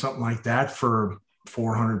get into something like that for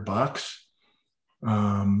 $400.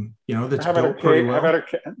 You know, that's How about built pretty well.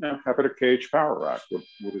 How about a cage power rack?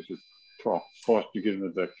 What does it cost to get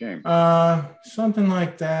into that game? Something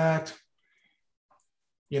like that.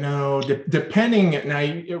 You know, depending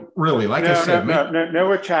now, really, like I said,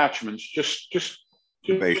 no attachments, just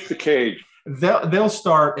the cage. They'll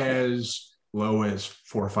start as low as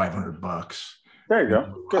 $400 or $500. There you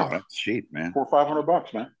go. Wow, that's cheap, man. $400 or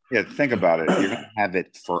 $500, man. Yeah, think about it. You're gonna have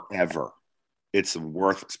it forever. It's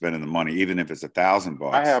worth spending the money, even if it's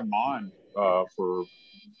 $1,000. I have mine for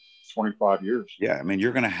 25 years. Yeah, I mean,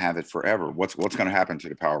 you're gonna have it forever. What's gonna happen to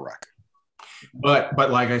the power rack? But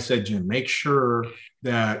like I said, Jim, make sure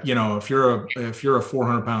that, you know, if you're a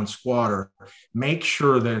 400-pound squatter, make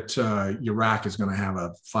sure that your rack is going to have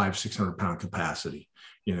a 500-600-pound capacity.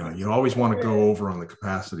 You know, you always want to go over on the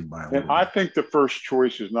capacity by a little bit. I think the first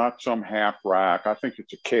choice is not some half rack. I think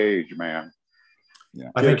it's a cage, man. Yeah,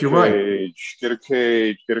 I think you're right. Get a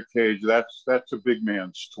cage. That's a big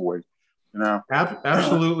man's toy. You know,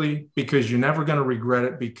 absolutely, because you're never going to regret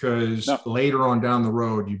it, because later on down the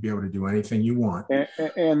road, you'd be able to do anything you want.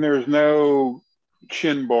 And there's no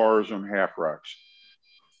chin bars on half racks.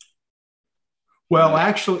 Well,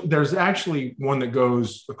 actually, there's actually one that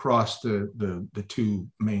goes across the two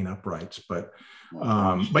main uprights, but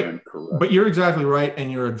you're exactly right. And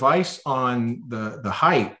your advice on the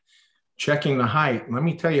height, checking the height, let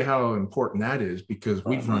me tell you how important that is, because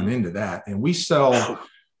we've run into that, and we sell.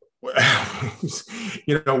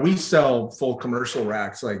 You know, we sell full commercial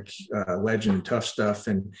racks like Legend and Tough Stuff,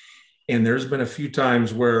 and there's been a few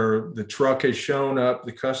times where the truck has shown up,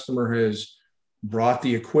 the customer has brought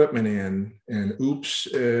the equipment in, and oops,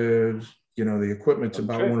 you know, the equipment's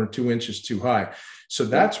about 1 or 2 inches too high. So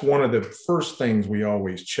that's one of the first things we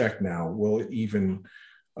always check now. Will it even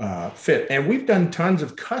fit? And we've done tons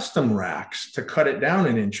of custom racks to cut it down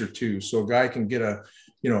 1 inch or 2, so a guy can get a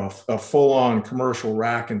full-on commercial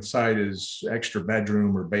rack inside his extra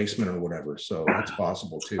bedroom or basement or whatever. So that's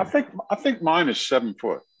possible too. I think mine is 7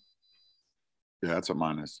 foot. Yeah, that's what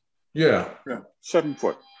mine is. Yeah. 7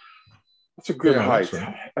 foot. That's a good height. That's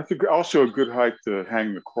right. That's also a good height to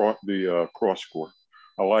hang the cross cord.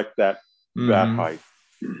 I like that height.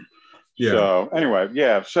 Yeah. So anyway,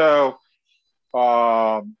 yeah. So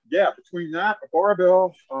between that, a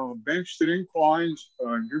barbell, bench that inclines,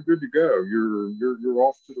 you're good to go. You're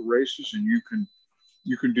off to the races, and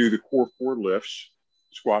you can do the core 4 lifts: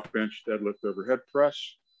 squat, bench, deadlift, overhead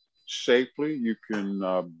press safely. You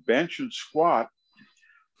can bench and squat.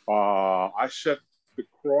 I set the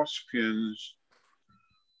cross pins,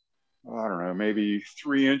 I don't know, maybe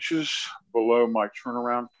 3 inches below my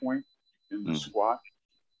turnaround point in the squat,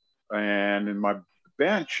 and in my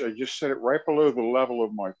bench, I just set it right below the level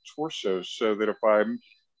of my torso, so that if I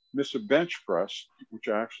miss a bench press, which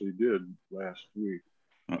I actually did last week,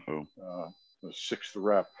 the 6th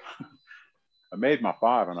rep, I made my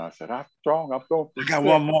 5, and I said, I'm strong. I'm going. I got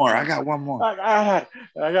one more. I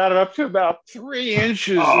got it up to about 3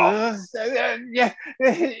 inches. Yeah,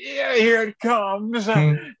 here it comes.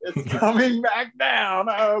 It's coming back down.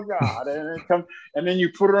 Oh God! And then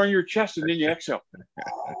you put it on your chest, and then you exhale.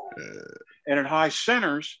 And it high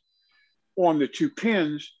centers on the 2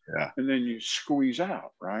 pins, and then you squeeze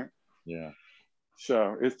out, right? Yeah.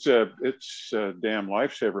 So it's a damn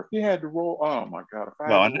lifesaver. If you had to roll, oh my God!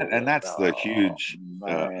 And that's the huge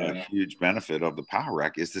benefit of the power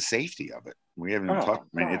rack, is the safety of it. We haven't even talked.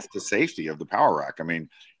 I mean, it's the safety of the power rack. I mean,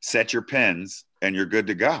 set your pins and you're good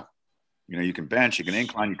to go. You know, you can bench, you can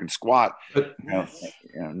incline, you can squat. But,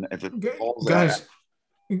 if it falls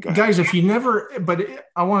guys, if you never, but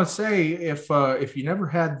I want to say, if you never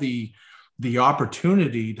had the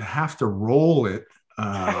opportunity to have to roll it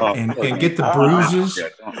and get the bruises,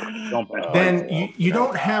 then you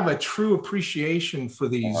don't have a true appreciation for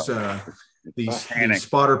these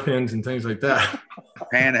spotter pins and things like that.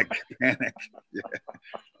 Panic. Yeah.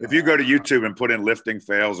 If you go to YouTube and put in lifting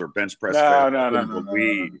fails or bench press fails,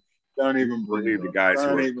 don't even believe the guys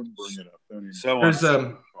who even bring it up. So it's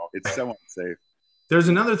so unsafe. There's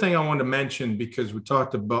another thing I wanted to mention, because we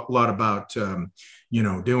talked a lot about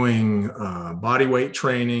doing body weight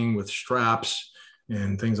training with straps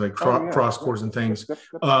and things like cross cords and things.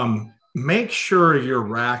 Make sure your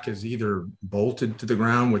rack is either bolted to the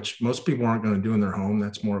ground, which most people aren't going to do in their home.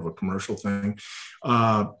 That's more of a commercial thing.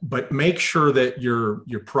 But make sure that you're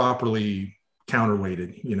properly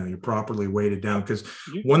counterweighted. You're properly weighted down, because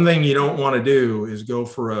one thing you don't want to do is go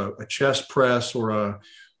for a chest press or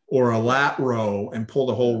a lat row and pull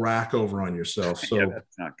the whole rack over on yourself. So yeah,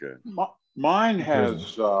 that's not good. Mine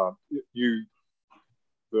has the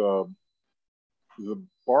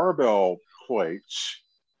barbell plates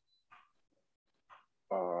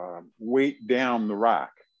weight down the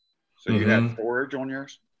rack. So you have storage on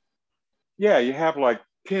yours? Yeah, you have like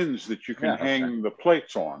pins that you can hang the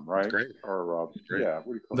plates on, right? That's great. Or great. yeah, what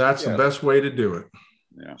do you call That's the best way to do it.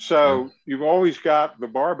 Yeah. So you've always got the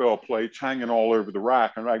barbell plates hanging all over the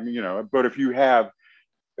rack, and you know, but if you have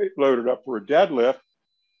it loaded up for a deadlift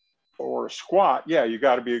or a squat, yeah, you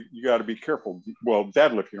got to be careful. Well,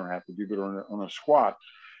 deadlift you don't have to do, but on a squat,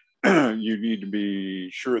 you need to be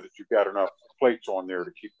sure that you've got enough plates on there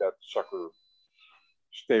to keep that sucker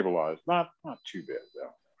stabilized. Not too bad though.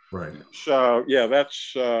 Right. So yeah,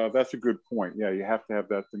 that's a good point. Yeah, you have to have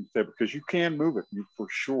that thing stable because you can move it for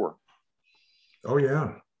sure. Oh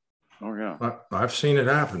yeah. Oh yeah. I've seen it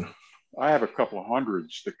happen. I have a couple of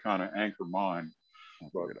hundreds that kind of anchor mine,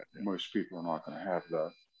 but most people are not going to have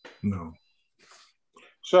that. No.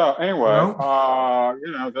 So anyway,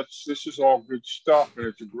 you know, this is all good stuff, and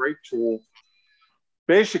it's a great tool,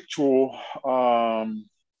 basic tool.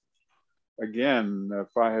 Again,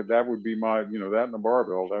 if I had, that would be my, you know, that and the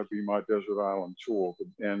barbell, that would be my desert island tool.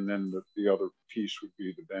 And then the other piece would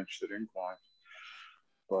be the bench that inclines.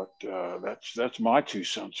 But that's my 2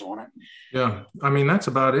 cents on it. Yeah, I mean, that's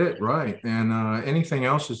about it, right? And anything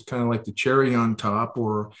else is kind of like the cherry on top,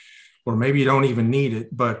 or maybe you don't even need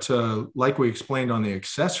it. But like we explained on the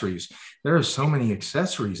accessories, there are so many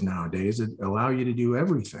accessories nowadays that allow you to do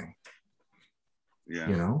everything. Yeah.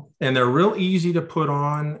 You know, and they're real easy to put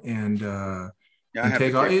on and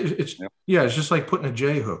take off. It's just like putting a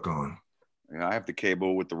J hook on. Yeah, I have the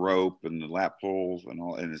cable with the rope and the lap pulls and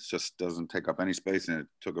all, and it just doesn't take up any space. And it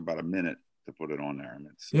took about a minute to put it on there. And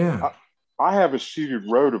it's I have a seated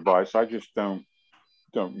row device. I just don't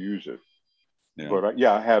use it. Yeah. But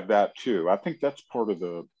I have that too. I think that's part of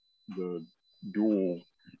the dual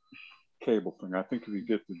cable thing. I think if you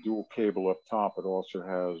get the dual cable up top, it also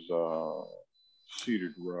has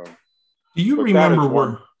seated row. Do you remember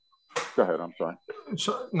where? Go ahead. I'm sorry.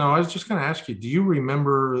 So, no, I was just going to ask you. Do you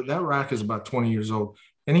remember that rack is about 20 years old?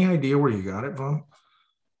 Any idea where you got it from?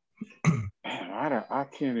 Man, I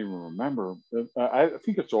can't even remember. I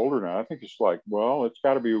think it's older now. I think it's like, well, it's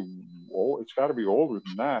got to be old. It's got to be older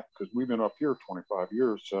than that because we've been up here 25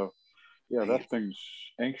 years. So, yeah, that thing's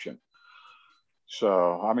ancient.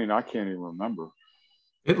 So, I mean, I can't even remember.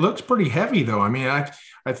 It looks pretty heavy, though. I mean,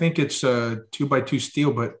 I think it's 2x2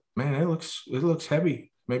 steel, but man, it looks heavy.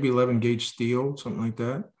 Maybe 11 gauge steel, something like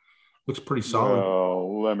that. Looks pretty solid.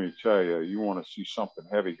 Well, let me tell you, you want to see something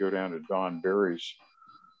heavy, go down to Don Barry's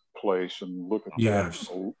place and look at that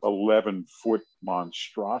 11-foot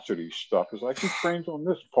monstrosity stuff. It's like, he trains on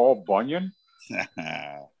this, Paul Bunyan,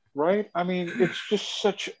 right? I mean, it's just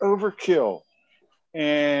such overkill.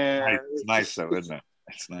 And it's nice though, isn't it?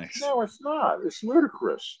 It's nice. No, it's not. It's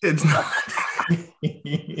ludicrous. It's not.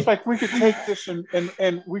 It's like we could take this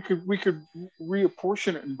and we could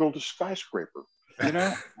reapportion it and build a skyscraper. You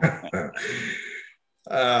know?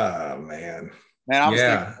 Oh man. Man, I was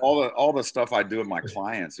thinking all the stuff I do with my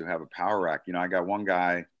clients who have a power rack. You know, I got one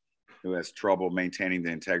guy who has trouble maintaining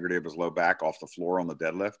the integrity of his low back off the floor on the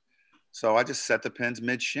deadlift. So I just set the pins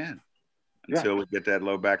mid shin until we get that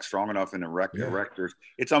low back strong enough in the erectors.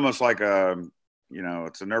 It's almost like you know,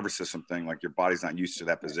 it's a nervous system thing. Like your body's not used to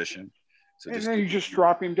that position. So and then you just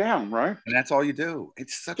drop him down, right? And that's all you do.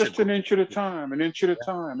 It's such just an inch at a time, an inch at a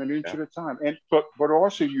time, an inch at a time. And but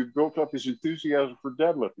also you've built up his enthusiasm for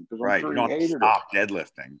deadlifting because I'm sure you don't he hated stop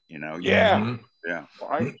deadlifting, you know. Yeah.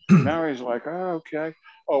 Right. Now he's like, oh, okay.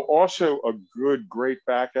 Oh, also a great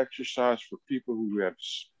back exercise for people who have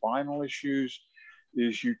spinal issues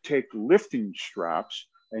is you take lifting straps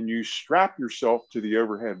and you strap yourself to the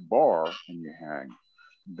overhead bar and you hang.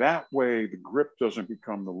 That way the grip doesn't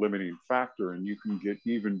become the limiting factor and you can get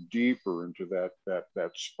even deeper into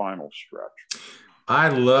that spinal stretch. I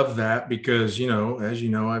love that because, you know, as you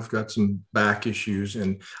know, I've got some back issues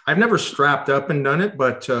and I've never strapped up and done it,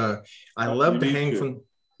 but I love to hang from,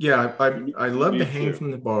 I love to hang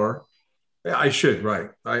from the bar. I should,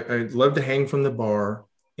 right. I love to hang from the bar.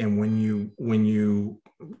 And when you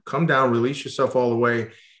come down, release yourself all the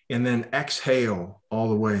way, and then exhale all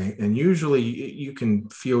the way. And usually you can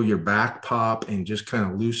feel your back pop and just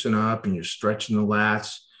kind of loosen up and you're stretching the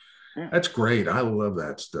lats. Yeah. That's great. I love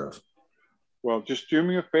that stuff. Well, just do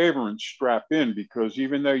me a favor and strap in because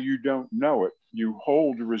even though you don't know it, you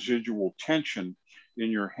hold the residual tension in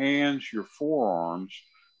your hands, your forearms,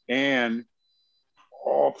 and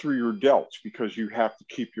all through your delts because you have to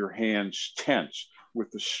keep your hands tense.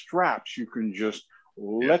 With the straps, you can just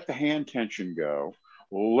let the hand tension go,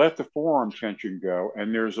 let the forearm tension go,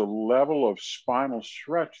 and there's a level of spinal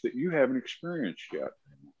stretch that you haven't experienced yet.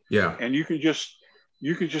 Yeah. And you can just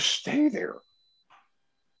stay there.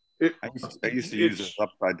 I used to use those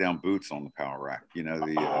upside down boots on the power rack. You know,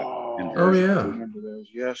 the Oh inversion. yeah. I remember those.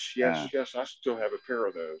 Yes. I still have a pair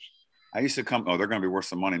of those. I used to come. Oh, they're going to be worth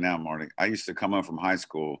some money now, Marty. I used to come home from high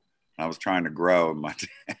school. I was trying to grow, and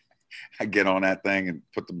I get on that thing and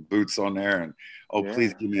put the boots on there, and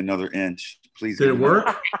please give me another inch. Please. Did it work?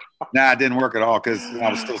 Nah, it didn't work at all because I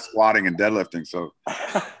was still squatting and deadlifting. So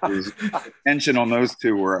the tension on those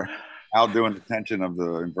two were outdoing the tension of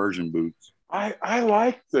the inversion boots. I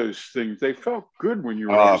like those things. They felt good when you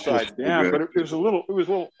were upside down, but it was a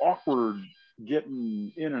little awkward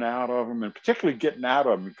getting in and out of them, and particularly getting out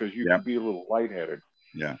of them because you could be a little lightheaded.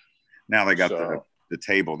 Yeah. Now they got the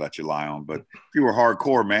table that you lie on, but if you were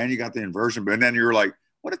hardcore, man, you got the inversion, but then you're like,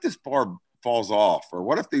 what if this bar falls off, or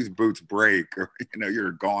what if these boots break, or you're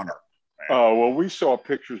a goner. Oh, well, we saw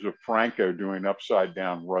pictures of Franco doing upside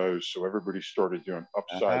down rows, so everybody started doing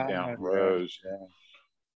upside down rows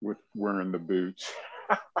with wearing the boots.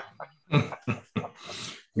 The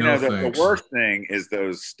worst thing is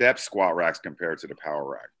those step squat racks compared to the power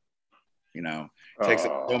rack. It takes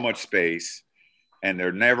up so much space, and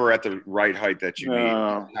they're never at the right height that you need.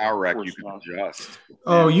 Power rack, you can adjust.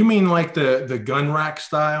 Oh, you mean like the gun rack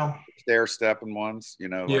style? Stair stepping ones,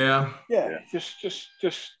 Yeah.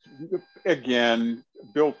 Just again,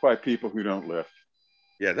 built by people who don't lift.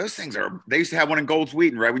 Yeah, those things they used to have one in Gold's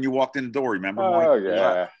Wheaton right when you walked in the door, remember? Oh,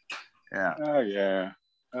 yeah. Yeah.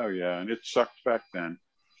 Oh, yeah. And it sucked back then.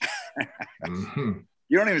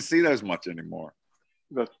 You don't even see those much anymore.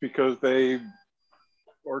 That's because they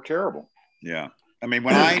are terrible. Yeah. I mean,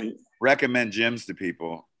 when I recommend gyms to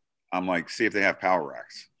people, I'm like, see if they have power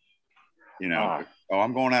racks.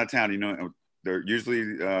 I'm going out of town. They're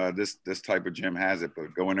usually this type of gym has it,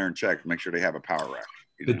 but go in there and check. Make sure they have a power rack.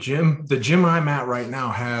 The gym I'm at right now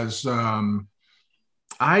has,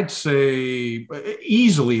 I'd say,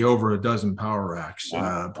 easily over a dozen power racks.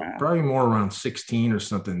 Probably more around 16 or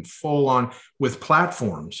something, full on with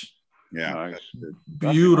platforms. Yeah, nice.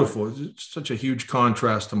 Beautiful. Nice. It's such a huge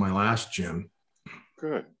contrast to my last gym.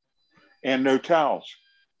 Good. And no towels.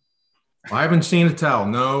 I haven't seen a towel.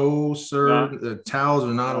 No, sir. No. The towels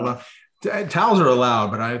are not allowed. Towels are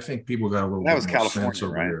allowed, but I think people got a little bit more sense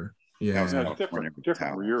over here. Yeah, it's different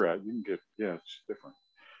where you're at. You can get, it's different.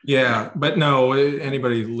 Yeah, but no,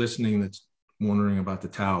 anybody listening that's wondering about the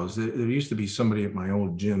towels, there used to be somebody at my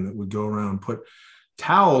old gym that would go around and put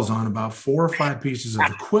towels on about 4 or 5 pieces of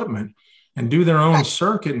equipment and do their own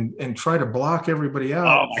circuit and try to block everybody out.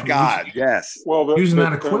 Oh my God, yes. Well, using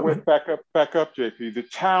that equipment. Back up, JP. The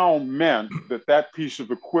towel meant that piece of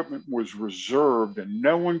equipment was reserved and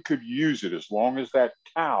no one could use it as long as that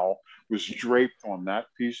towel was draped on that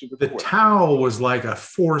piece of equipment. The towel was like a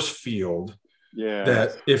force field. Yeah.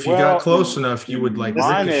 That if you got close enough, you would like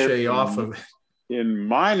ricochet off of it. In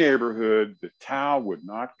my neighborhood, the towel would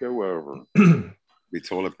not go over. Be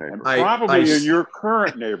toilet paper. And probably in your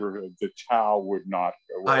current neighborhood, the towel would not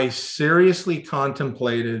go over. I seriously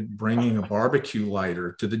contemplated bringing a barbecue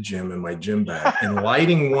lighter to the gym in my gym bag and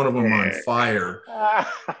lighting one of them on fire.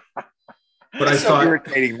 But it's so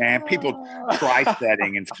irritating, man. People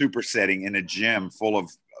tri-setting and supersetting in a gym full of,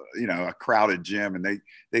 a crowded gym, and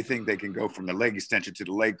they think they can go from the leg extension to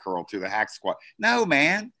the leg curl to the hack squat. No,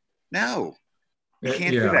 man. No. You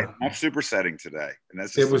can't do that. I'm supersetting today. And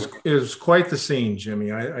that's it was quite the scene,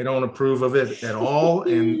 Jimmy. I don't approve of it at all.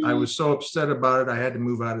 And I was so upset about it, I had to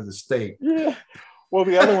move out of the state. Yeah. Well,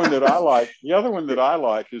 the other one that I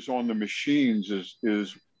like is on the machines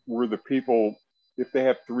is where the people, if they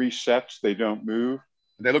have 3 sets, they don't move.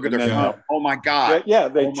 They look at their phone. Oh my God.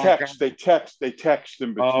 They text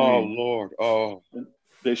in between. Oh Lord. Oh.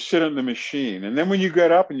 They sit on the machine. And then when you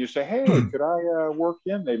get up and you say, hey, could I work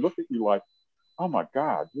in? They look at you like, oh my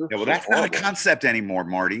God. That's not a concept anymore,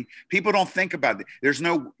 Marty. People don't think about it. There's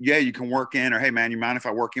no, you can work in, or hey man, you mind if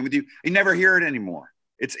I work in with you? You never hear it anymore.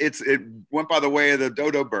 It went by the way of the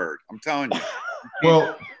dodo bird. I'm telling you.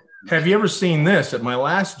 Well, have you ever seen this at my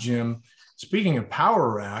last gym? Speaking of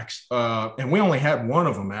power racks, and we only had one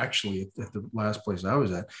of them actually at the last place I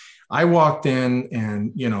was at. I walked in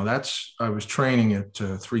and, I was training at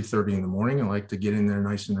 3:30 in the morning. I like to get in there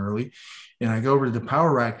nice and early. And I go over to the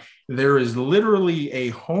power rack. There is literally a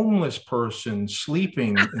homeless person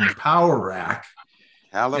sleeping in the power rack.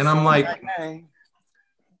 And I'm like,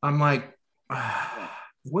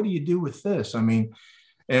 what do you do with this? I mean,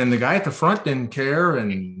 and the guy at the front didn't care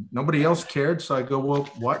and nobody else cared. So I go, well,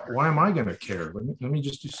 why am I going to care? Let me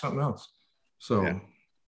just do something else. So I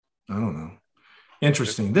don't know.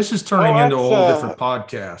 Interesting. This is turning into a whole different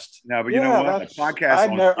podcast. No, but you know what? A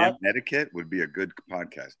podcast on gym etiquette would be a good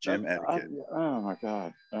podcast. Gym etiquette. Oh my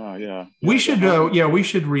God. Oh yeah. We should we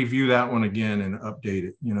should review that one again and update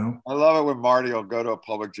it, you know. I love it when Marty will go to a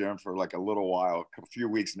public gym for like a little while, a few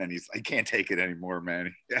weeks, and then he can't take it anymore,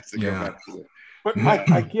 man. He has to go back to it. But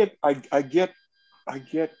I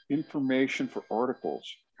get information for articles.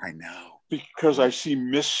 I know. Because I see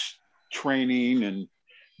mistraining and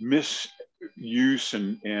misuse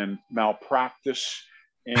and malpractice,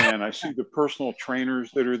 and I see the personal trainers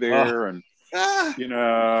that are there, and you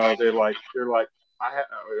know, they're like I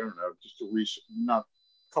don't know, just not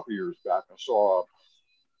a couple of years back, I saw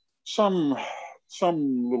some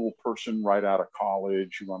little person right out of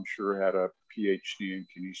college who I'm sure had a PhD in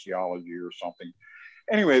kinesiology or something.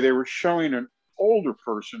 Anyway, they were showing an older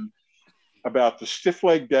person about the stiff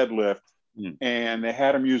leg deadlift, and they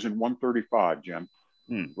had him using 135, Jim.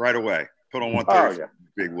 Right away. Put on 135. Oh, yeah.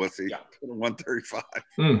 Big wussy. Yeah. Put on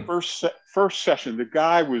 135. First session, the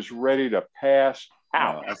guy was ready to pass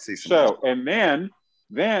out. I see some. And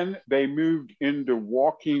then they moved into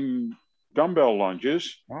walking dumbbell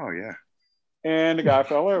lunges. Oh yeah. And the guy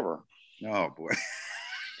fell over. Oh boy.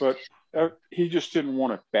 But he just didn't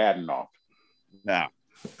want it bad enough. No.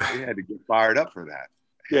 He had to get fired up for that.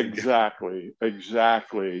 Exactly.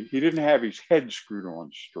 He didn't have his head screwed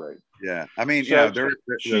on straight. Yeah. I mean, so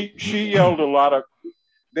she yelled a lot of,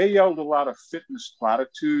 they yelled a lot of fitness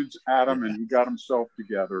platitudes at him, and he got himself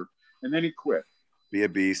together, and then he quit. Be a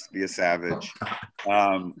beast, be a savage.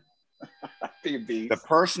 Be a beast. The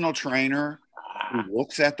personal trainer who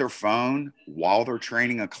looks at their phone while they're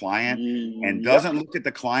training a client and doesn't look at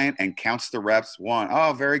the client and counts the reps. 1.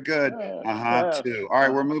 Oh, very good. 2. All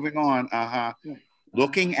right, we're moving on.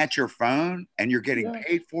 Looking at your phone and you're getting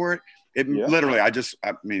paid for it. Literally, I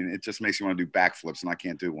mean, it just makes you want to do backflips, and I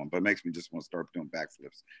can't do one, but it makes me just want to start doing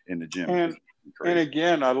backflips in the gym. And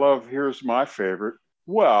again, I love, here's my favorite.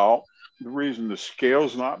 Well, the reason the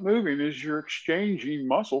scale's not moving is you're exchanging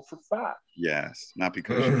muscle for fat. Yes, not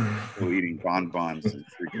because you're still eating bonbons and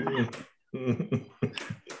freaking.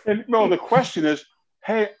 And well, the question is,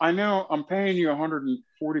 hey, I know I'm paying you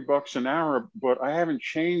 $140 an hour, but I haven't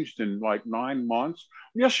changed in like 9 months.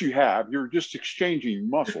 Yes, you have. You're just exchanging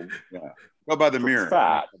muscle. Yeah. Go by the mirror,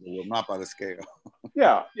 fat. Not by the scale.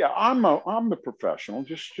 Yeah. I'm the professional.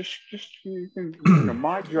 Just you know,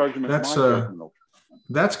 my judgment.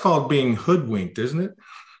 That's called being hoodwinked, isn't it?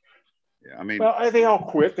 Yeah, I mean, well, they all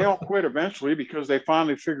quit. They all quit eventually because they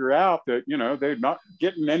finally figure out that, you know, they're not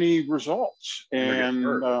getting any results, and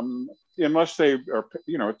unless they are,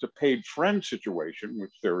 you know, it's a paid friend situation,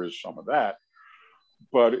 which there is some of that.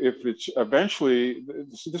 But if it's eventually,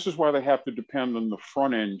 this is why they have to depend on the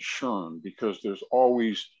front end churn, because there's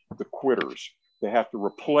always the quitters. They have to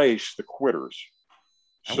replace the quitters.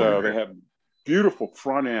 So they have beautiful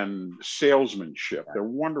front end salesmanship. They're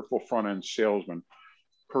wonderful front end salesmen.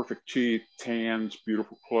 Perfect teeth, tans,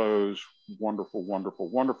 beautiful clothes,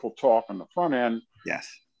 wonderful talk on the front end. Yes.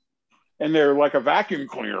 And they're like a vacuum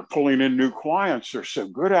cleaner pulling in new clients. They're so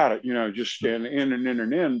good at it, you know, just in and in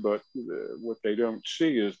and in. But what they don't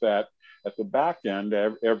see is that at the back end,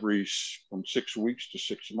 from 6 weeks to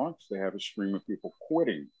 6 months, they have a stream of people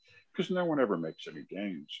quitting because no one ever makes any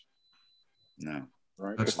gains. No.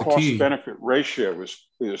 Right. That's the the cost key. benefit ratio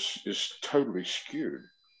is totally skewed.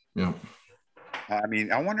 Yeah. I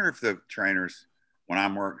mean, I wonder if the trainers, when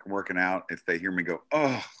I'm working out, if they hear me go,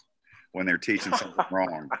 oh, when they're teaching something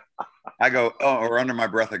wrong, I go, oh, or under my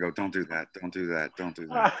breath, I go, don't do that. Don't do that. Don't do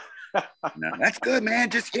that. No, that's good, man.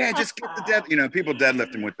 Just get the dead. You know, people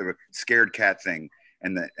deadlifting with the scared cat thing,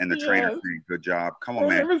 and the trainer saying, good job. Come on,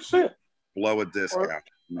 man. Blow a disc out.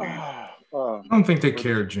 I don't think they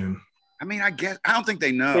care, Jim. I mean, I don't think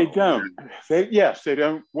they know. They don't. They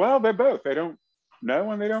don't. Well, they're both. They don't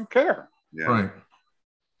know and they don't care. Yeah. Right.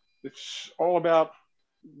 It's all about,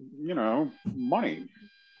 you know, money.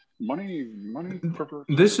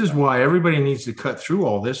 This is why everybody needs to cut through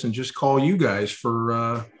all this and just call you guys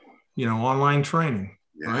for, you know, online training.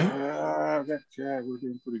 Yeah. Right. We're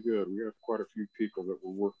doing pretty good. We have quite a few people that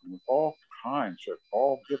we're working with, all kinds, at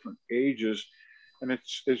all different ages. And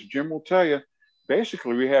it's, as Jim will tell you,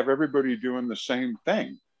 basically we have everybody doing the same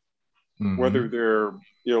thing, whether they're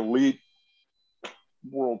elite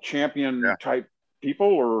world champion type people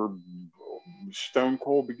or stone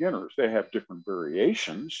cold beginners. They have different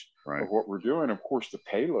variations of what we're doing. Of course, the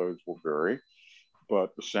payloads will vary, but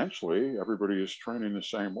essentially everybody is training the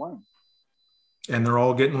same way. And they're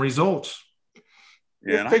all getting results.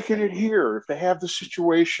 Yeah, if they can adhere, if they have the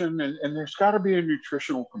situation, and there's got to be a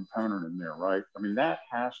nutritional component in there, right? I mean, that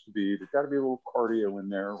has to be, there's got to be a little cardio in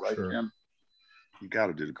there, right, Jim? You got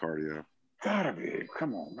to do the cardio. Gotta be.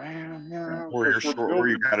 Come on, man. Yeah. Or you're short, or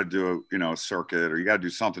you got to do a circuit, or you got to do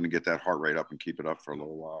something to get that heart rate up and keep it up for a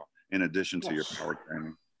little while, in addition to your power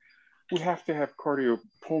training. We have to have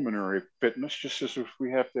cardiopulmonary fitness just as if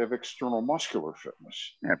we have to have external muscular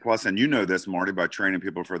fitness. Yeah. Plus, and you know this, Marty, by training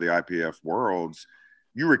people for the IPF Worlds,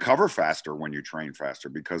 you recover faster when you train faster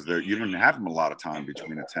because you don't have them a lot of time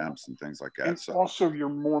between attempts and things like that. And so also, you're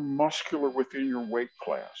more muscular within your weight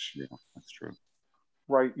class. Yeah, that's true.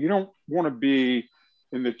 Right. You don't want to be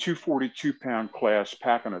in the 242-pound class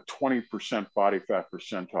packing a 20% body fat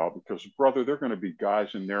percentile because, brother, there are going to be guys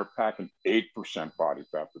in there packing 8% body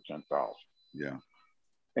fat percentiles. Yeah.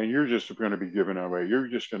 And you're just going to be giving away. You're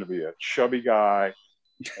just going to be a chubby guy,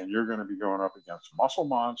 and you're going to be going up against muscle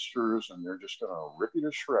monsters, and they're just going to rip you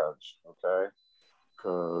to shreds. Okay.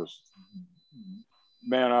 Because,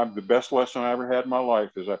 man, the best lesson I ever had in my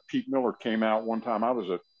life is that Pete Miller came out one time. I was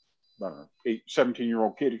a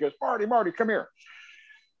 17-year-old kid. He goes, Marty, come here.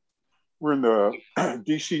 We're in the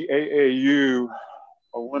DCAAU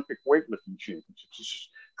Olympic weightlifting championships. He says,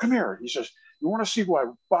 come here. He says, you want to see why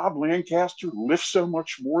Bob Lancaster lifts so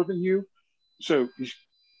much more than you? So he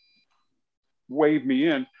waved me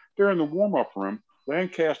in. They're in the warm-up room.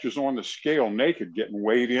 Lancaster's on the scale naked getting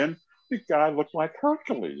weighed in. The guy looked like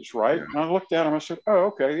Hercules, right? Yeah. And I looked at him. I said, oh,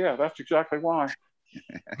 okay, yeah, that's exactly why.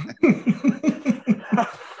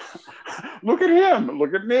 Look at him.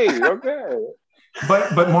 Look at me. Okay.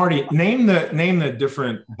 But Marty, name the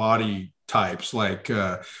different body types. Like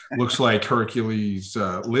looks like Hercules,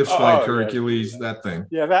 lifts like Hercules. Yeah. That thing.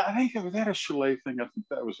 Yeah, I think that a Chalet thing. I think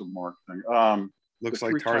that was a Mark thing. Looks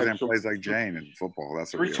like Tarzan plays like Jane in football.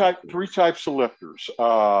 That's three types of lifters.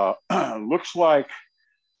 Looks like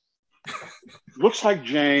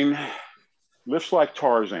Jane, lifts like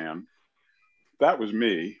Tarzan. That was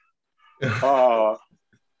me.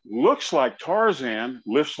 Looks like Tarzan,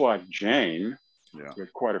 lifts like Jane. Yeah, we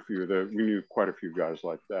knew quite a few guys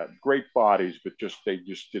like that. Great bodies, but they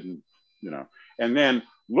just didn't, And then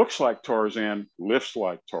looks like Tarzan, lifts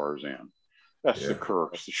like Tarzan. That's the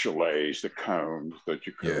Kirks, the Chalets, the Combs, the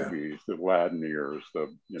Jacobys, the Ladniers,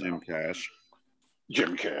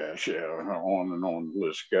 Jim Cash, yeah, on and on the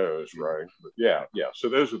list goes, right? But yeah. So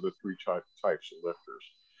those are the three types of lifters.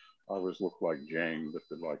 I always looked like Jane,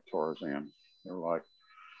 lifted like Tarzan. They're like,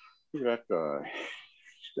 look at that guy.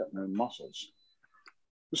 He's got no muscles.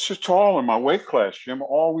 It's so tall in my weight class, Jim.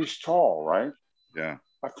 Always tall, right? Yeah.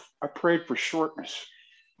 I prayed for shortness.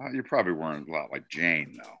 You probably weren't a lot like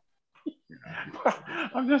Jane, though.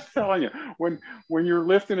 I'm just telling you, when you're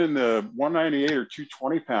lifting in the 198 or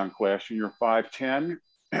 220-pound class and you're 5'10",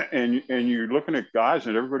 and you're looking at guys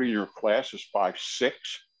and everybody in your class is 5'6".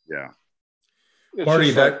 Yeah.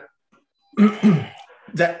 Marty,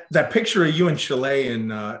 that picture of you and Chalet in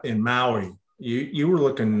Maui, you were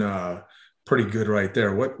looking pretty good right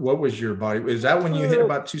there. What was your body? Is that when you hit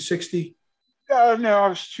about 260? No, I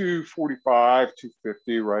was 245,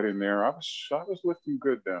 250, right in there. I was lifting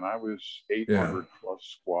good then. I was 800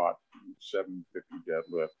 plus squat, 750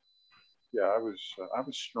 deadlift. Yeah, I was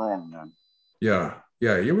strong then. Yeah,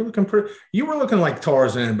 you were looking pretty. You were looking like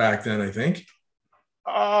Tarzan back then, I think.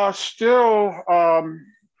 Still, I'll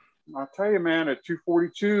tell you, man, at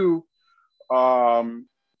 242,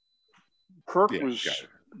 Kirk was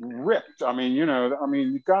ripped. I mean,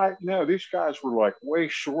 these guys were like way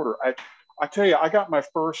shorter. I tell you, I got my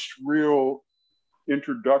first real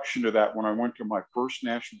introduction to that when I went to my first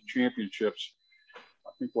national championships.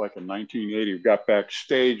 I think like in 1980, got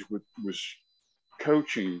backstage was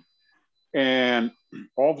coaching, and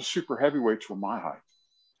all the super heavyweights were my height.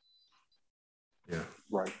 Yeah.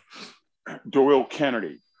 Right. Doyle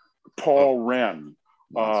Kennedy, Paul Wren,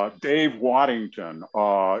 Dave Waddington,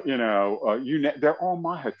 they're all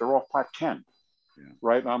my height. They're all 5'10". Yeah.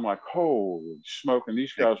 Right. And I'm like, holy smoke. And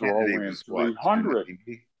these guys were all weighing 300.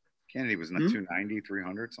 Kennedy was in 290,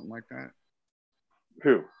 300, something like that.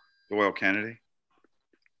 Who? Doyle Kennedy.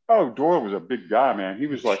 Oh, Doyle was a big guy, man. He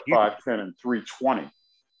was like 5'10" and 320.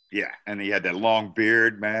 Yeah. And he had that long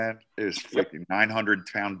beard, man. It was freaking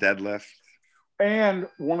 900-pound deadlift. And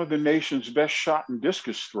one of the nation's best shot and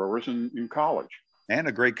discus throwers in college. And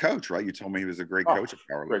a great coach, right? You told me he was a great coach at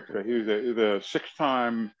powerlifting. He was the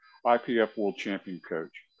 6-time IPF world champion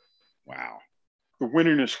coach. Wow. The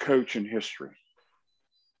winningest coach in history.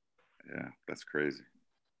 Yeah, that's crazy.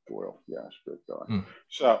 Doyle, yeah, it's a great guy.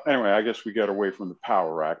 So anyway, I guess we got away from the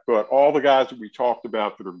power rack, but all the guys that we talked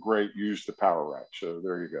about that are great use the power rack. So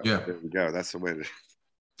there you go. Yeah, there we go. That's the way to.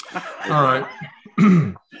 All right.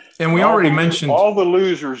 And we already mentioned all the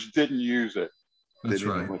losers didn't use it. That's they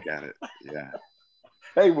didn't right. Look at it. Yeah.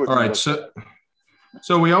 They wouldn't. All right.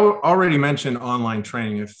 So we already mentioned online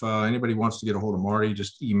training. If anybody wants to get a hold of Marty,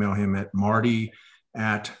 just email him at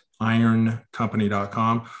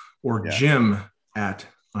marty@ironcompany.com or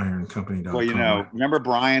jim@ironcompany.com. Well, remember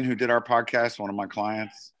Brian, who did our podcast, one of my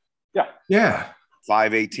clients? Yeah.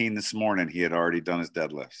 5:18 this morning, he had already done his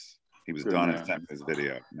deadlifts. He was done and sent me his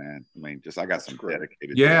video, man. I mean, I got some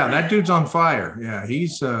dedicated. Yeah, that dude's on fire. Yeah,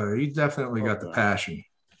 he's definitely got the passion.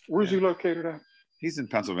 Where's he located at? He's in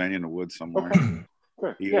Pennsylvania in the woods somewhere.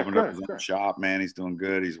 Okay. He opened up his own shop, man. He's doing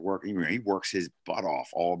good. He's working. He works his butt off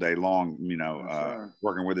all day long,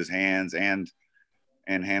 working with his hands and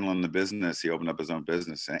handling the business. He opened up his own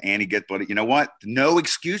business, and he gets, but you know what? No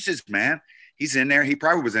excuses, man. He's in there. He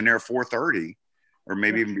probably was in there at 4:30 or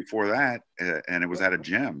maybe even before that. And it was at a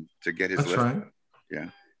gym to get his lift. Right. Yeah.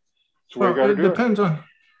 Well, it depends on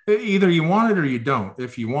either you want it or you don't.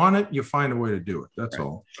 If you want it, you find a way to do it. That's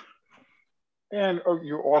all. And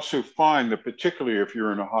you also find that particularly if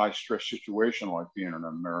you're in a high stress situation, like being an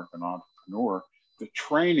American entrepreneur, the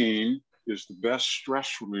training is the best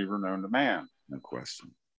stress reliever known to man. No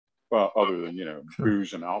question. Well, other than,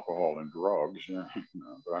 booze and alcohol and drugs,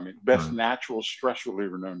 but I mean, best natural stress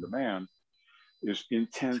reliever known to man is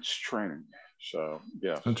intense training. So,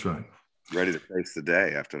 yeah. That's right. Ready to face the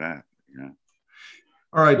day after that.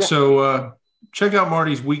 All right. Yeah. So check out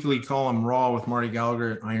Marty's weekly column, Raw with Marty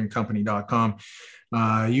Gallagher at ironcompany.com.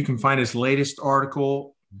 You can find his latest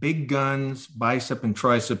article, Big Guns, Bicep and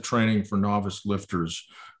Tricep Training for Novice Lifters.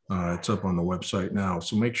 It's up on the website now.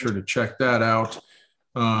 So make sure to check that out.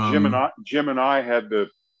 Jim and I had the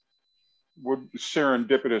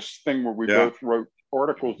serendipitous thing where we both wrote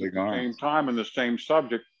articles at the same time on the same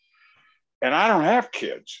subject. And I don't have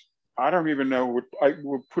kids. I don't even know what I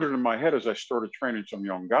would put it in my head as I started training some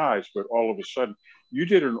young guys, but all of a sudden you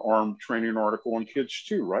did an arm training article on kids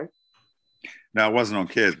too, right? No, it wasn't on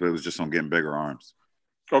kids, but it was just on getting bigger arms.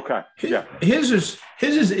 Okay. Yeah. His is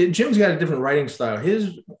Jim's got a different writing style.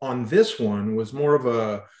 His on this one was more of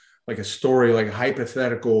a story, like a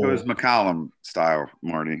hypothetical. It was McCallum style,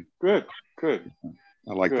 Marty. Good. I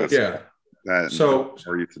like that. Yeah. So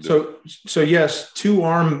yes, 2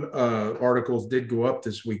 arm articles did go up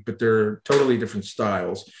this week, but they're totally different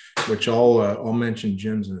styles, which I'll mention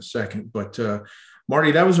Jim's in a second. But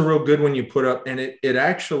Marty, that was a real good one you put up, and it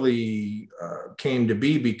actually came to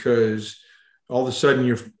be because all of a sudden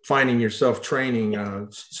you're finding yourself training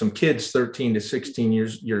some kids 13 to 16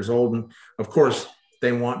 years old, and of course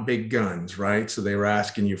they want big guns, right? So they were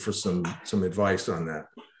asking you for some advice on that.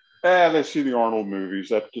 They see the Arnold movies.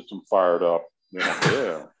 That gets them fired up.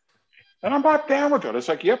 Yeah. And I'm not down with it. It's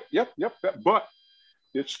like, yep. But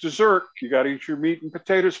it's dessert. You got to eat your meat and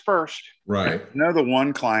potatoes first. Right. The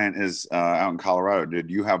one client is out in Colorado.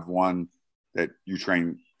 Did you have one that you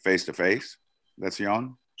train face-to-face that's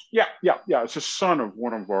young? Yeah. It's a son of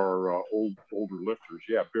one of our older lifters.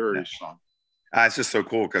 Yeah, Barry's son. It's just so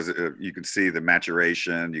cool because you can see the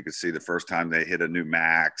maturation. You can see the first time they hit a new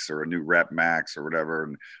max or a new rep max or whatever,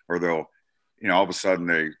 or they'll, all of a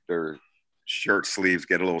sudden their shirt sleeves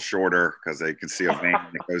get a little shorter because they can see a vein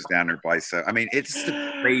that goes down their bicep. I mean, it's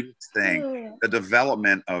the greatest thing, the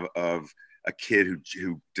development of a kid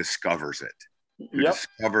who discovers it, who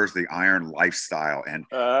discovers the iron lifestyle, and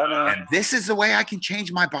this is the way I can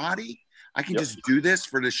change my body. I can just do this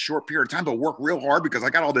for this short period of time, but work real hard because I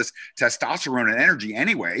got all this testosterone and energy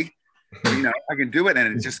anyway. I can do it,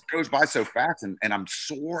 and it just goes by so fast, and I'm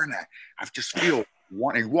sore, and I just feel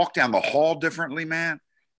wanting to walk down the hall differently, man.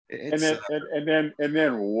 And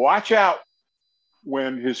then watch out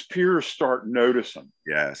when his peers start noticing.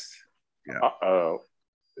 Yes. Yeah. Uh-oh.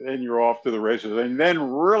 Then you're off to the races, and then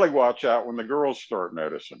really watch out when the girls start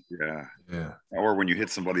noticing. Yeah. Or when you hit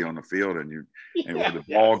somebody on the field and where the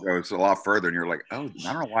ball goes a lot further, and you're like, oh,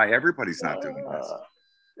 I don't know why everybody's not doing this.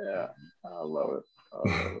 Yeah, I love it.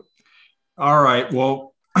 All right.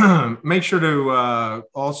 Well, make sure to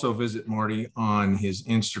also visit Marty on his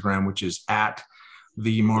Instagram, which is at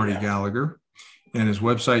the Marty Gallagher, and his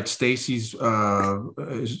website, Stacy's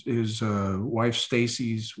his wife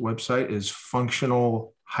Stacy's website is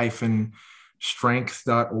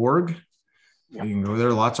functional-strength.org. You can go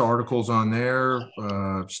there. Lots of articles on there,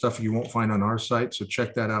 stuff you won't find on our site. So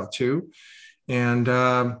check that out too. And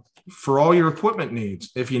for all your equipment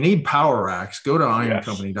needs, if you need power racks, go to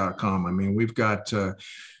ironcompany.com. I mean, we've got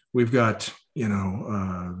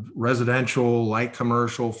residential, light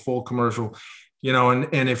commercial, full commercial.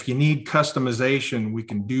 and if you need customization, we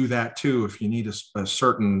can do that too. If you need a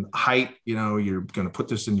certain height, you're going to put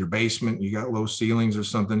this in your basement, you got low ceilings or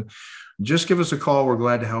something, just give us a call. We're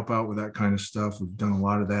glad to help out with that kind of stuff. We've done a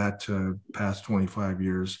lot of that past 25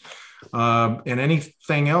 years. And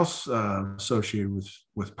anything else associated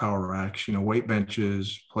with power racks, weight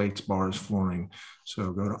benches, plates, bars, flooring.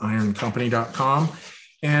 So go to ironcompany.com.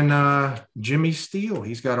 And Jimmy Steele,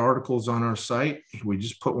 he's got articles on our site. We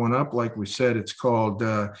just put one up, like we said. It's called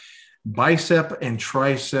Bicep and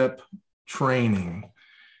Tricep Training.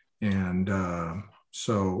 And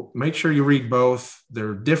so make sure you read both.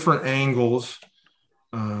 They're different angles.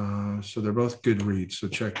 So they're both good reads. So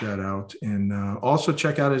check that out. And also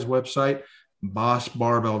check out his website,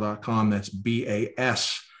 bossbarbell.com. That's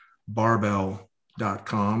BAS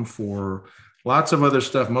barbell.com for lots of other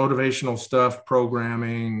stuff, motivational stuff,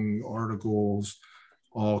 programming, articles,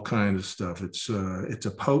 all kinds of stuff. It's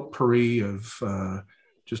a potpourri of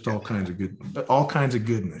just all kinds of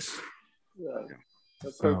goodness. Yeah.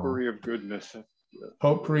 A potpourri of goodness.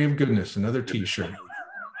 Potpourri of goodness. Another T-shirt.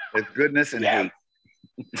 It's goodness and hate.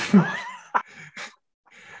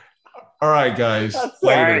 All right, guys.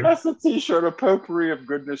 That's a T-shirt, a potpourri of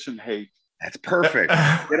goodness and hate. That's perfect.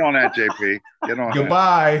 Get on that, JP. Get on.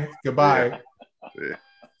 Goodbye. Yeah.